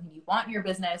and it's something you want in your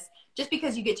business, just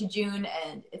because you get to June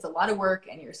and it's a lot of work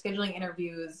and you're scheduling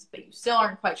interviews, but you still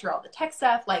aren't quite sure all the tech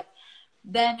stuff, like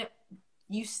then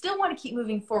you still want to keep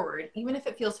moving forward, even if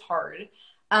it feels hard.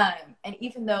 And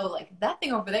even though like that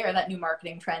thing over there, that new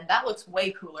marketing trend, that looks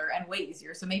way cooler and way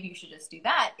easier. So maybe you should just do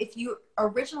that. If your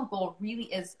original goal really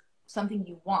is something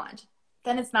you want,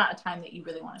 then it's not a time that you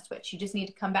really want to switch. You just need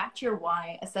to come back to your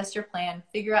why, assess your plan,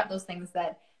 figure out those things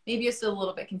that maybe are still a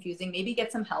little bit confusing, maybe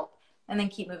get some help, and then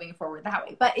keep moving forward that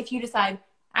way. But if you decide,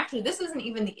 actually, this isn't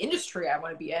even the industry I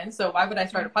want to be in, so why would I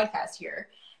start a podcast here?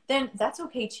 Then that's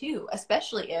okay too,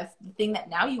 especially if the thing that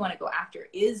now you want to go after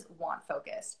is want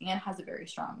focused and has a very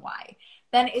strong why.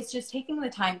 Then it's just taking the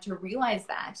time to realize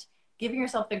that, giving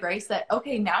yourself the grace that,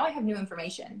 okay, now I have new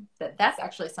information, that that's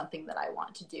actually something that I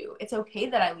want to do. It's okay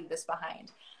that I leave this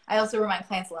behind. I also remind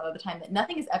clients a lot of the time that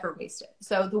nothing is ever wasted.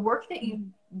 So the work that you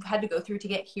had to go through to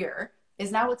get here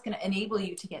is now what's going to enable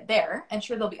you to get there. And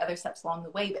sure, there'll be other steps along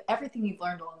the way, but everything you've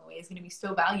learned along the way is going to be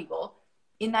so valuable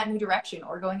in that new direction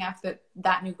or going after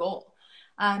that new goal.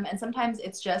 And sometimes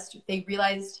it's just, they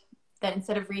realized that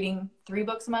instead of reading 3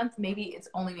 books a month, maybe it's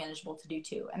only manageable to do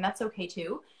 2. And that's okay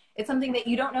too. It's something that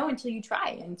you don't know until you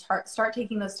try and start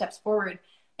taking those steps forward.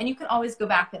 And you can always go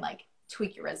back and like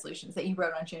tweak your resolutions that you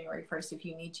wrote on January 1st if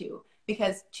you need to,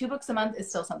 because 2 books a month is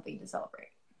still something to celebrate.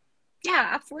 Yeah,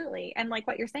 absolutely. And like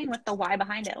what you're saying with the why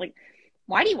behind it, like,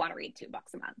 why do you want to read 2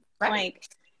 books a month? Right. Like,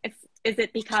 is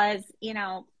it because, you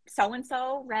know,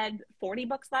 so-and-so read 40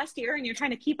 books last year and you're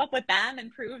trying to keep up with them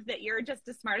and prove that you're just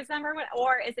as smart as them,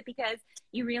 or is it because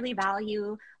you really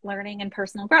value learning and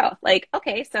personal growth? Like,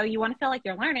 okay, so you want to feel like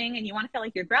you're learning and you want to feel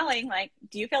like you're growing. Like,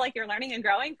 do you feel like you're learning and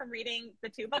growing from reading the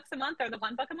 2 books a month or the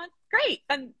 1 book a month? Great.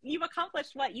 Then you've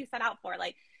accomplished what you set out for.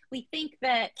 Like, we think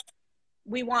that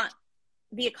we want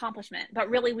the accomplishment, but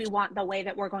really we want the way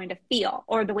that we're going to feel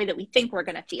or the way that we think we're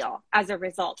going to feel as a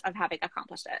result of having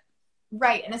accomplished it.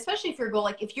 Right. And especially if your goal,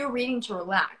 like if you're reading to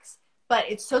relax, but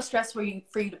it's so stressful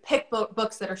for you to pick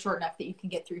books that are short enough that you can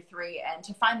get through 3 and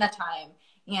to find that time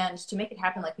and to make it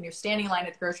happen, like when you're standing in line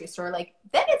at the grocery store, like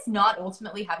then it's not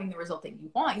ultimately having the result that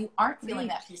you want. You aren't feeling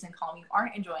that peace and calm. You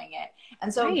aren't enjoying it.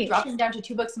 And so dropping down to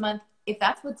 2 books a month, if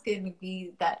that's what's going to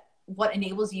be what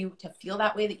enables you to feel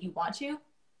that way that you want to,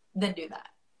 then do that.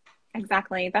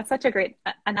 Exactly. That's such a great,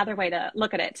 another way to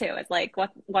look at it too. It's like,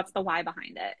 what's the why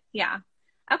behind it? Yeah.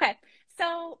 Okay.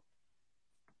 So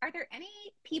are there any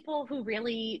people who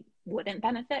really wouldn't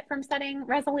benefit from setting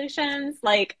resolutions?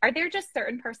 Like, are there just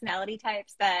certain personality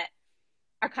types that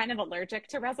are kind of allergic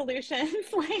to resolutions?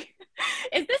 Like,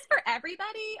 is this for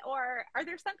everybody? Or are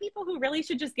there some people who really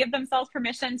should just give themselves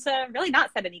permission to really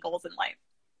not set any goals in life?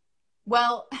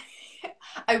 Well,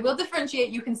 I will differentiate.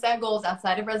 You can set goals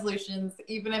outside of resolutions.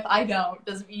 Even if I don't,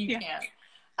 doesn't mean you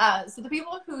can't. So the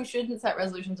people who shouldn't set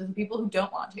resolutions are the people who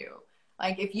don't want to.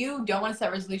 Like if you don't want to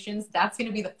set resolutions, that's going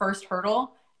to be the first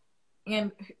hurdle.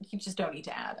 And you just don't need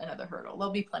to add another hurdle.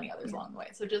 There'll be plenty others along the way.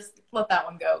 So just let that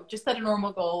one go. Just set a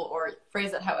normal goal or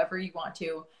phrase it however you want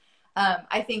to.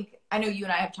 I know you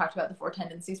and I have talked about the 4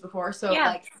 tendencies before. So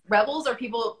like rebels are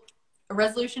people, a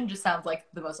resolution just sounds like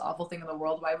the most awful thing in the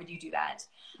world. Why would you do that?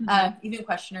 Even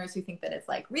questioners who think that it's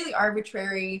like really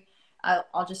arbitrary.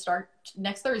 I'll just start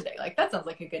next Thursday. Like that sounds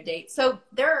like a good date. So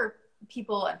there are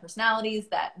people and personalities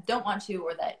that don't want to,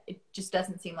 or that it just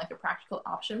doesn't seem like a practical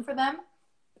option for them.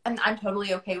 And I'm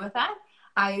totally okay with that.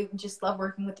 I just love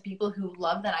working with the people who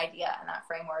love that idea and that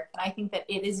framework. And I think that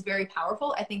it is very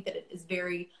powerful. I think that it is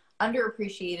very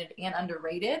underappreciated and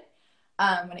underrated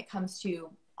when it comes to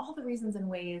all the reasons and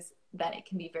ways that it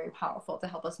can be very powerful to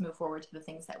help us move forward to the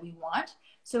things that we want.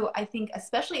 So I think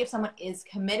especially if someone is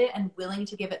committed and willing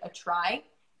to give it a try,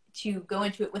 to go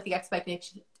into it with the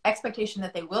expectation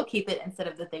that they will keep it instead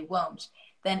of that they won't,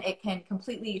 then it can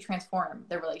completely transform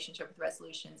their relationship with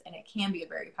resolutions, and it can be a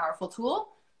very powerful tool.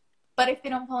 But if they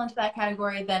don't fall into that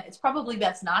category, then it's probably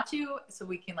best not to, so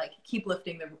we can like keep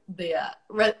lifting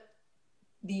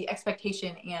the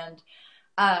expectation and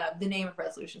the name of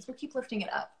resolutions. We'll keep lifting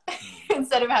it up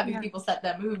instead of having people set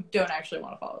them who don't actually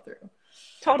want to follow through.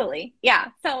 Totally. Yeah.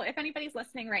 So if anybody's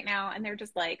listening right now and they're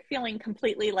just like feeling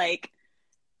completely like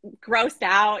grossed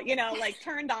out, you know, like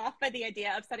turned off by the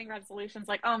idea of setting resolutions,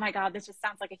 like, oh my God, this just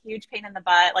sounds like a huge pain in the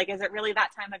butt. Like, is it really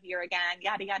that time of year again?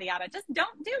 Yada, yada, yada. Just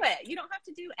don't do it. You don't have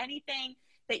to do anything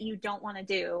that you don't want to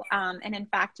do. And in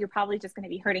fact, you're probably just going to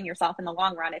be hurting yourself in the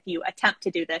long run if you attempt to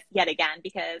do this yet again,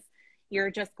 because you're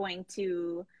just going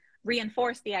to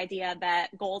reinforce the idea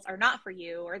that goals are not for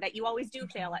you, or that you always do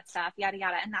fail at stuff, yada,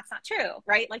 yada. And that's not true,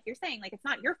 right? Like you're saying, like, it's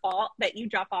not your fault that you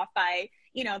drop off by,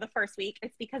 you know, the first week.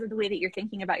 It's because of the way that you're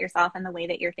thinking about yourself and the way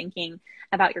that you're thinking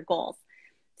about your goals.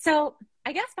 So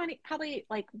I guess probably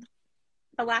like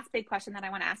the last big question that I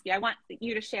want to ask you, I want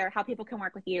you to share how people can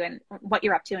work with you and what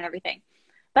you're up to and everything.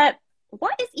 But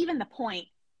what is even the point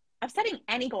of setting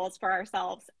any goals for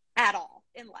ourselves at all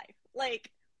in life?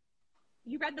 Like,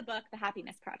 you read the book, The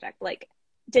Happiness Project. Like,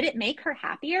 did it make her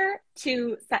happier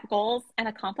to set goals and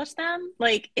accomplish them?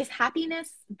 Like, is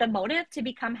happiness the motive to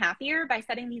become happier by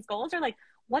setting these goals? Or like,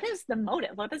 what is the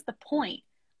motive? What is the point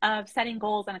of setting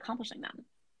goals and accomplishing them?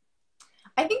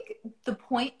 I think the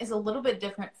point is a little bit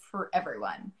different for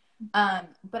everyone.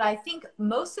 But I think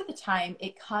most of the time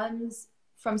it comes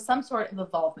from some sort of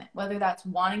involvement, whether that's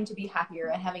wanting to be happier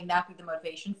and having that be the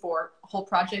motivation for a whole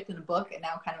project in a book and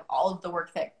now kind of all of the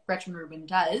work that Gretchen Rubin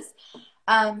does.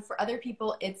 For other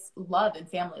people, it's love and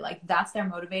family. Like, that's their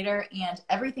motivator, and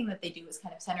everything that they do is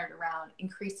kind of centered around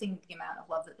increasing the amount of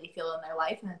love that they feel in their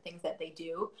life and the things that they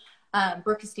do.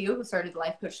 Brooke Castillo, who started the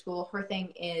Life Coach School, her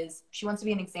thing is she wants to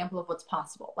be an example of what's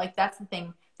possible. Like, that's the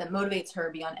thing that motivates her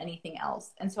beyond anything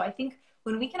else. And so I think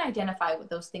when we can identify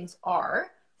what those things are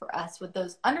for us, what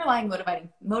those underlying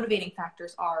motivating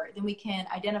factors are, then we can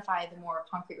identify the more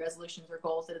concrete resolutions or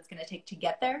goals that it's going to take to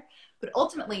get there. But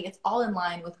ultimately, it's all in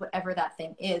line with whatever that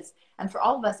thing is. And for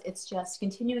all of us, it's just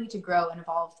continuing to grow and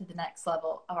evolve to the next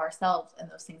level of ourselves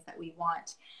and those things that we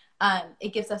want.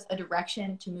 It gives us a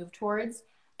direction to move towards,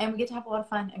 and we get to have a lot of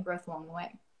fun and growth along the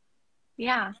way.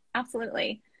 Yeah,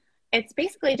 absolutely. It's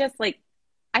basically just like,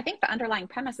 I think the underlying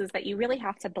premise is that you really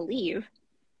have to believe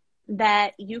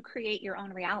that you create your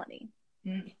own reality.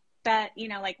 That, you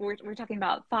know, like we're talking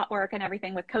about thought work and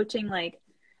everything with coaching, like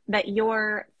that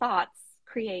your thoughts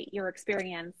create your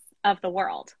experience of the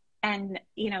world, and,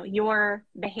 you know, your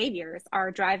behaviors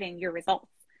are driving your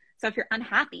results. So if you're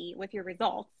unhappy with your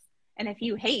results, and if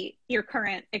you hate your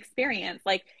current experience,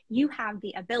 like, you have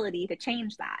the ability to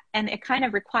change that. And it kind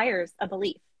of requires a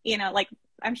belief, you know, like,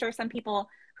 I'm sure some people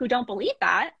who don't believe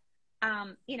that,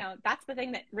 you know, that's the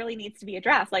thing that really needs to be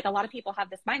addressed. Like, a lot of people have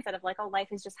this mindset of like, oh, life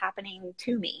is just happening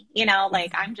to me, you know,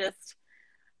 like I'm just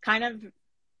kind of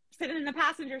sitting in the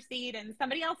passenger seat and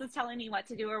somebody else is telling me what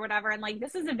to do or whatever. And like,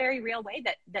 this is a very real way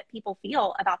that people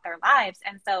feel about their lives.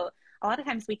 And so a lot of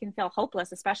times we can feel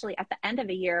hopeless, especially at the end of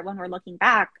a year when we're looking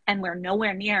back and we're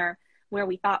nowhere near where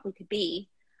we thought we could be.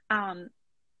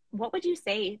 What would you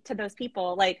say to those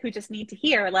people, like, who just need to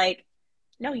hear, like,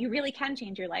 no, you really can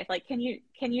change your life? Like, can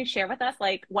you share with us,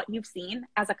 like, what you've seen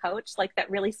as a coach, like, that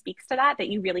really speaks to that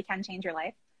you really can change your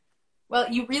life? Well,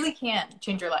 you really can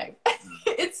change your life.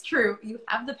 It's true. You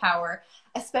have the power,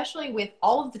 especially with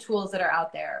all of the tools that are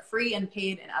out there, free and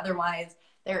paid and otherwise.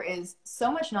 There is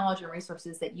so much knowledge and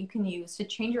resources that you can use to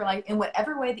change your life in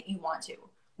whatever way that you want to,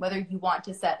 whether you want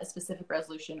to set a specific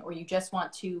resolution or you just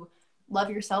want to love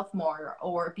yourself more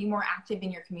or be more active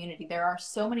in your community. There are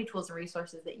so many tools and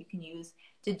resources that you can use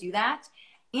to do that.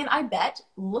 And I bet,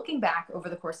 looking back over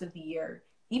the course of the year,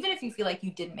 even if you feel like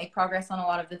you didn't make progress on a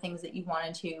lot of the things that you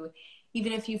wanted to,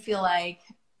 even if you feel like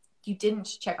you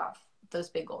didn't check off those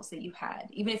big goals that you had,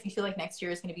 even if you feel like next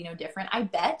year is going to be no different, I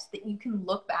bet that you can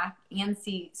look back and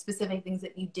see specific things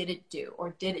that you didn't do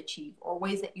or did achieve, or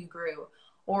ways that you grew,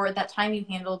 or that time you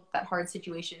handled that hard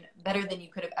situation better than you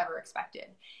could have ever expected.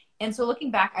 And so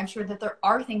looking back, I'm sure that there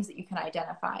are things that you can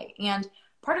identify. And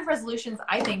part of resolutions,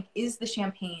 I think, is the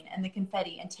champagne and the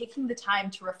confetti and taking the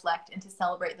time to reflect and to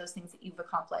celebrate those things that you've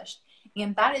accomplished.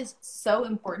 And that is so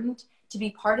important to be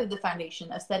part of the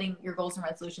foundation of setting your goals and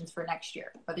resolutions for next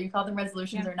year, whether you call them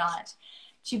resolutions or not.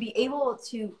 To be able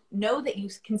to know that you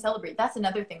can celebrate. That's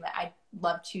another thing that I'd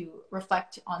love to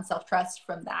reflect on self-trust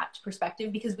from that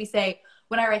perspective, because we say,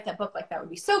 when I write that book, like, that would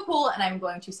be so cool and I'm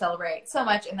going to celebrate so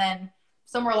much. And then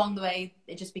somewhere along the way,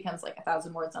 it just becomes like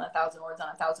 1,000 words on 1,000 words on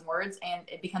 1,000 words, and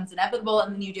it becomes inevitable.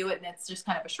 And then you do it and it's just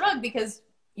kind of a shrug because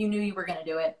you knew you were going to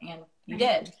do it and you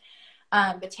did.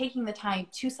 But taking the time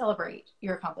to celebrate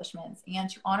your accomplishments and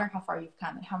to honor how far you've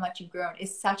come and how much you've grown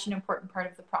is such an important part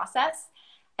of the process.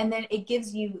 And then it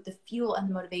gives you the fuel and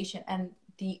the motivation and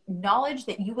the knowledge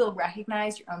that you will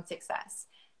recognize your own success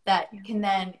that can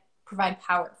then provide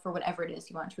power for whatever it is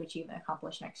you want to achieve and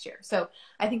accomplish next year. So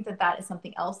I think that that is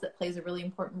something else that plays a really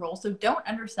important role. So don't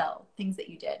undersell things that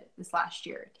you did this last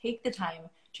year. Take the time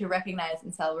to recognize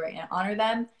and celebrate and honor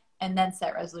them, and then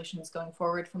set resolutions going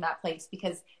forward from that place,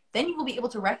 because then you will be able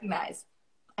to recognize,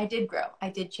 I did grow, I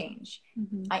did change.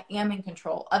 I am in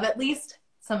control of at least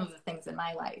some of the things in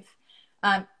my life.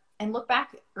 And look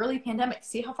back, early pandemic,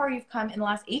 see how far you've come in the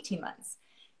last 18 months.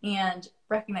 and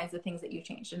recognize the things that you've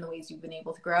changed and the ways you've been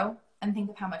able to grow, and think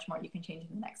of how much more you can change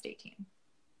in the next 18.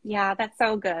 Yeah, that's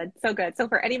so good. So good. So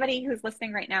for anybody who's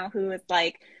listening right now who is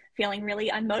like feeling really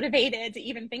unmotivated to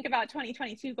even think about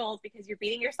 2022 goals because you're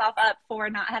beating yourself up for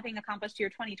not having accomplished your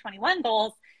 2021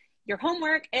 goals, your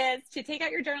homework is to take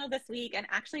out your journal this week and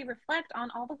actually reflect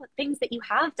on all the things that you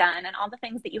have done and all the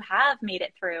things that you have made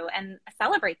it through, and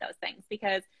celebrate those things,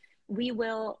 because we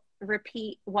will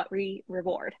repeat what we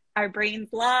reward. Our brains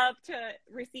love to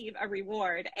receive a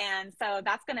reward. And so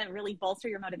that's going to really bolster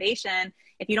your motivation.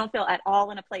 If you don't feel at all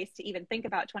in a place to even think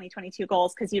about 2022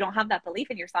 goals because you don't have that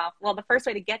belief in yourself, well, the first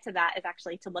way to get to that is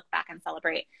actually to look back and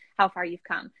celebrate how far you've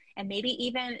come, and maybe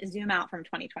even zoom out from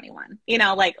 2021, you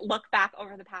know, like look back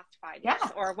over the past 5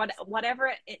 years or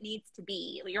whatever it needs to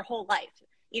be, your whole life.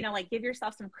 You know, like give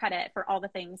yourself some credit for all the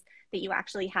things that you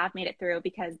actually have made it through,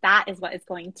 because that is what is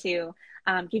going to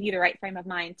give you the right frame of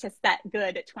mind to set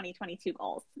good 2022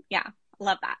 goals. Yeah,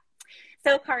 love that.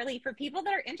 So Carly, for people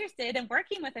that are interested in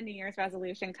working with a New Year's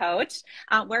resolution coach,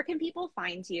 where can people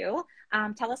find you?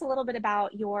 Tell us a little bit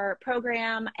about your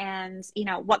program and, you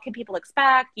know, what can people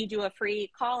expect? You do a free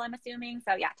call, I'm assuming.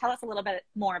 So yeah, tell us a little bit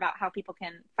more about how people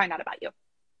can find out about you.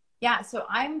 Yeah, so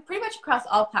I'm pretty much across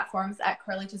all platforms at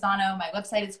Carly Tizzano. My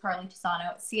website is Carly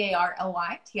Tizzano,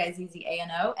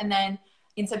 CarlyTizzano. And then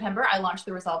in September, I launched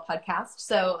the Resolve podcast.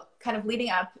 So kind of leading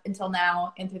up until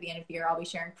now and through the end of the year, I'll be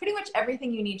sharing pretty much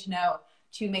everything you need to know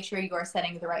to make sure you are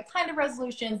setting the right kind of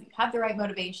resolutions, you have the right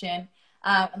motivation,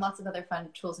 and lots of other fun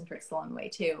tools and tricks along the way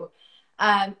too.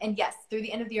 And yes, through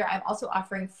the end of the year, I'm also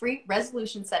offering free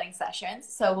resolution setting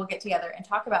sessions. So we'll get together and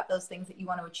talk about those things that you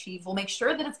want to achieve. We'll make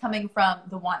sure that it's coming from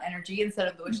the want energy instead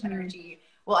of the wish energy.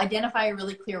 We'll identify a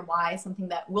really clear why, something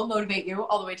that will motivate you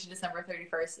all the way to December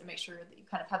 31st, and make sure that you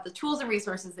kind of have the tools and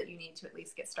resources that you need to at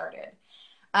least get started.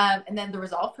 And then the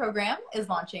Resolve program is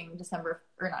launching January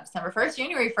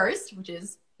 1st, which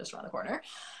is just around the corner.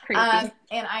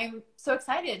 And I'm so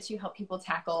excited to help people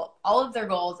tackle all of their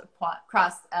goals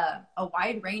across a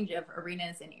wide range of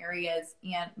arenas and areas.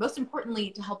 And most importantly,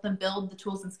 to help them build the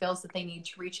tools and skills that they need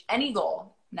to reach any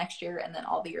goal next year and then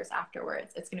all the years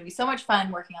afterwards. It's going to be so much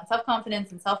fun working on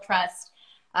self-confidence and self-trust,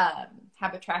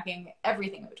 habit tracking,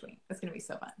 everything in between. It's going to be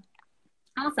so fun.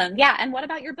 Awesome. Yeah. And what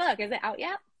about your book? Is it out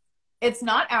yet? It's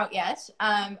not out yet.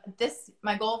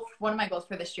 One of my goals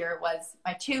for this year was,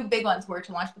 my two big ones were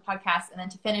to launch the podcast and then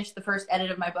to finish the first edit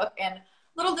of my book. And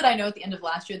little did I know at the end of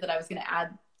last year that I was going to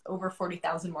add over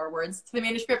 40,000 more words to the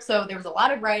manuscript. So there was a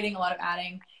lot of writing, a lot of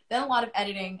adding, then a lot of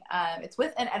editing. It's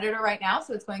with an editor right now,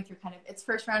 so it's going through kind of its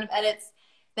first round of edits.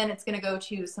 Then it's going to go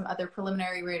to some other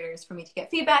preliminary readers for me to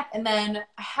get feedback. And then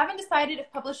I haven't decided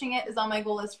if publishing it is on my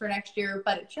goal list for next year,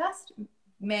 but it just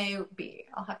may be.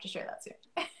 I'll have to share that soon.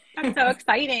 That's so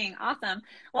exciting. Awesome.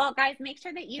 Well, guys, make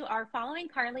sure that you are following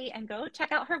Carly and go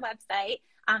check out her website.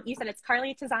 You said it's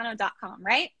carlytizzano.com,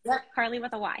 right? Yep. Carly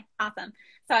with a Y. Awesome.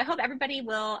 So I hope everybody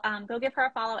will go give her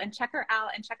a follow and check her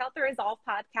out, and check out the Resolve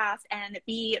podcast and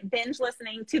be binge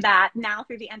listening to that now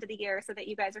through the end of the year, so that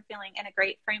you guys are feeling in a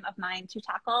great frame of mind to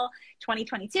tackle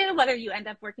 2022, whether you end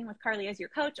up working with Carly as your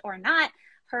coach or not.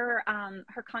 Her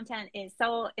content is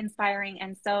so inspiring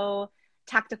and so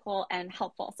tactical and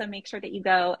helpful. So make sure that you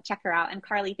go check her out. And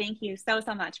Carly, thank you so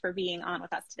much for being on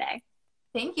with us today.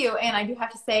 Thank you. And I do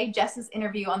have to say, Jess's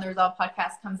interview on the Resolve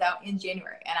podcast comes out in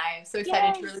January. And I am so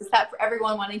excited to release that for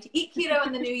everyone wanting to eat keto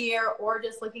in the new year or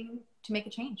just looking to make a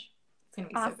change. It's going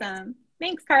to be awesome. So good.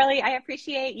 Thanks, Carly. I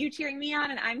appreciate you cheering me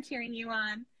on, and I'm cheering you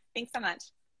on. Thanks so much.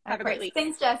 Have a great week.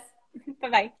 Thanks, Jess.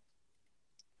 Bye-bye.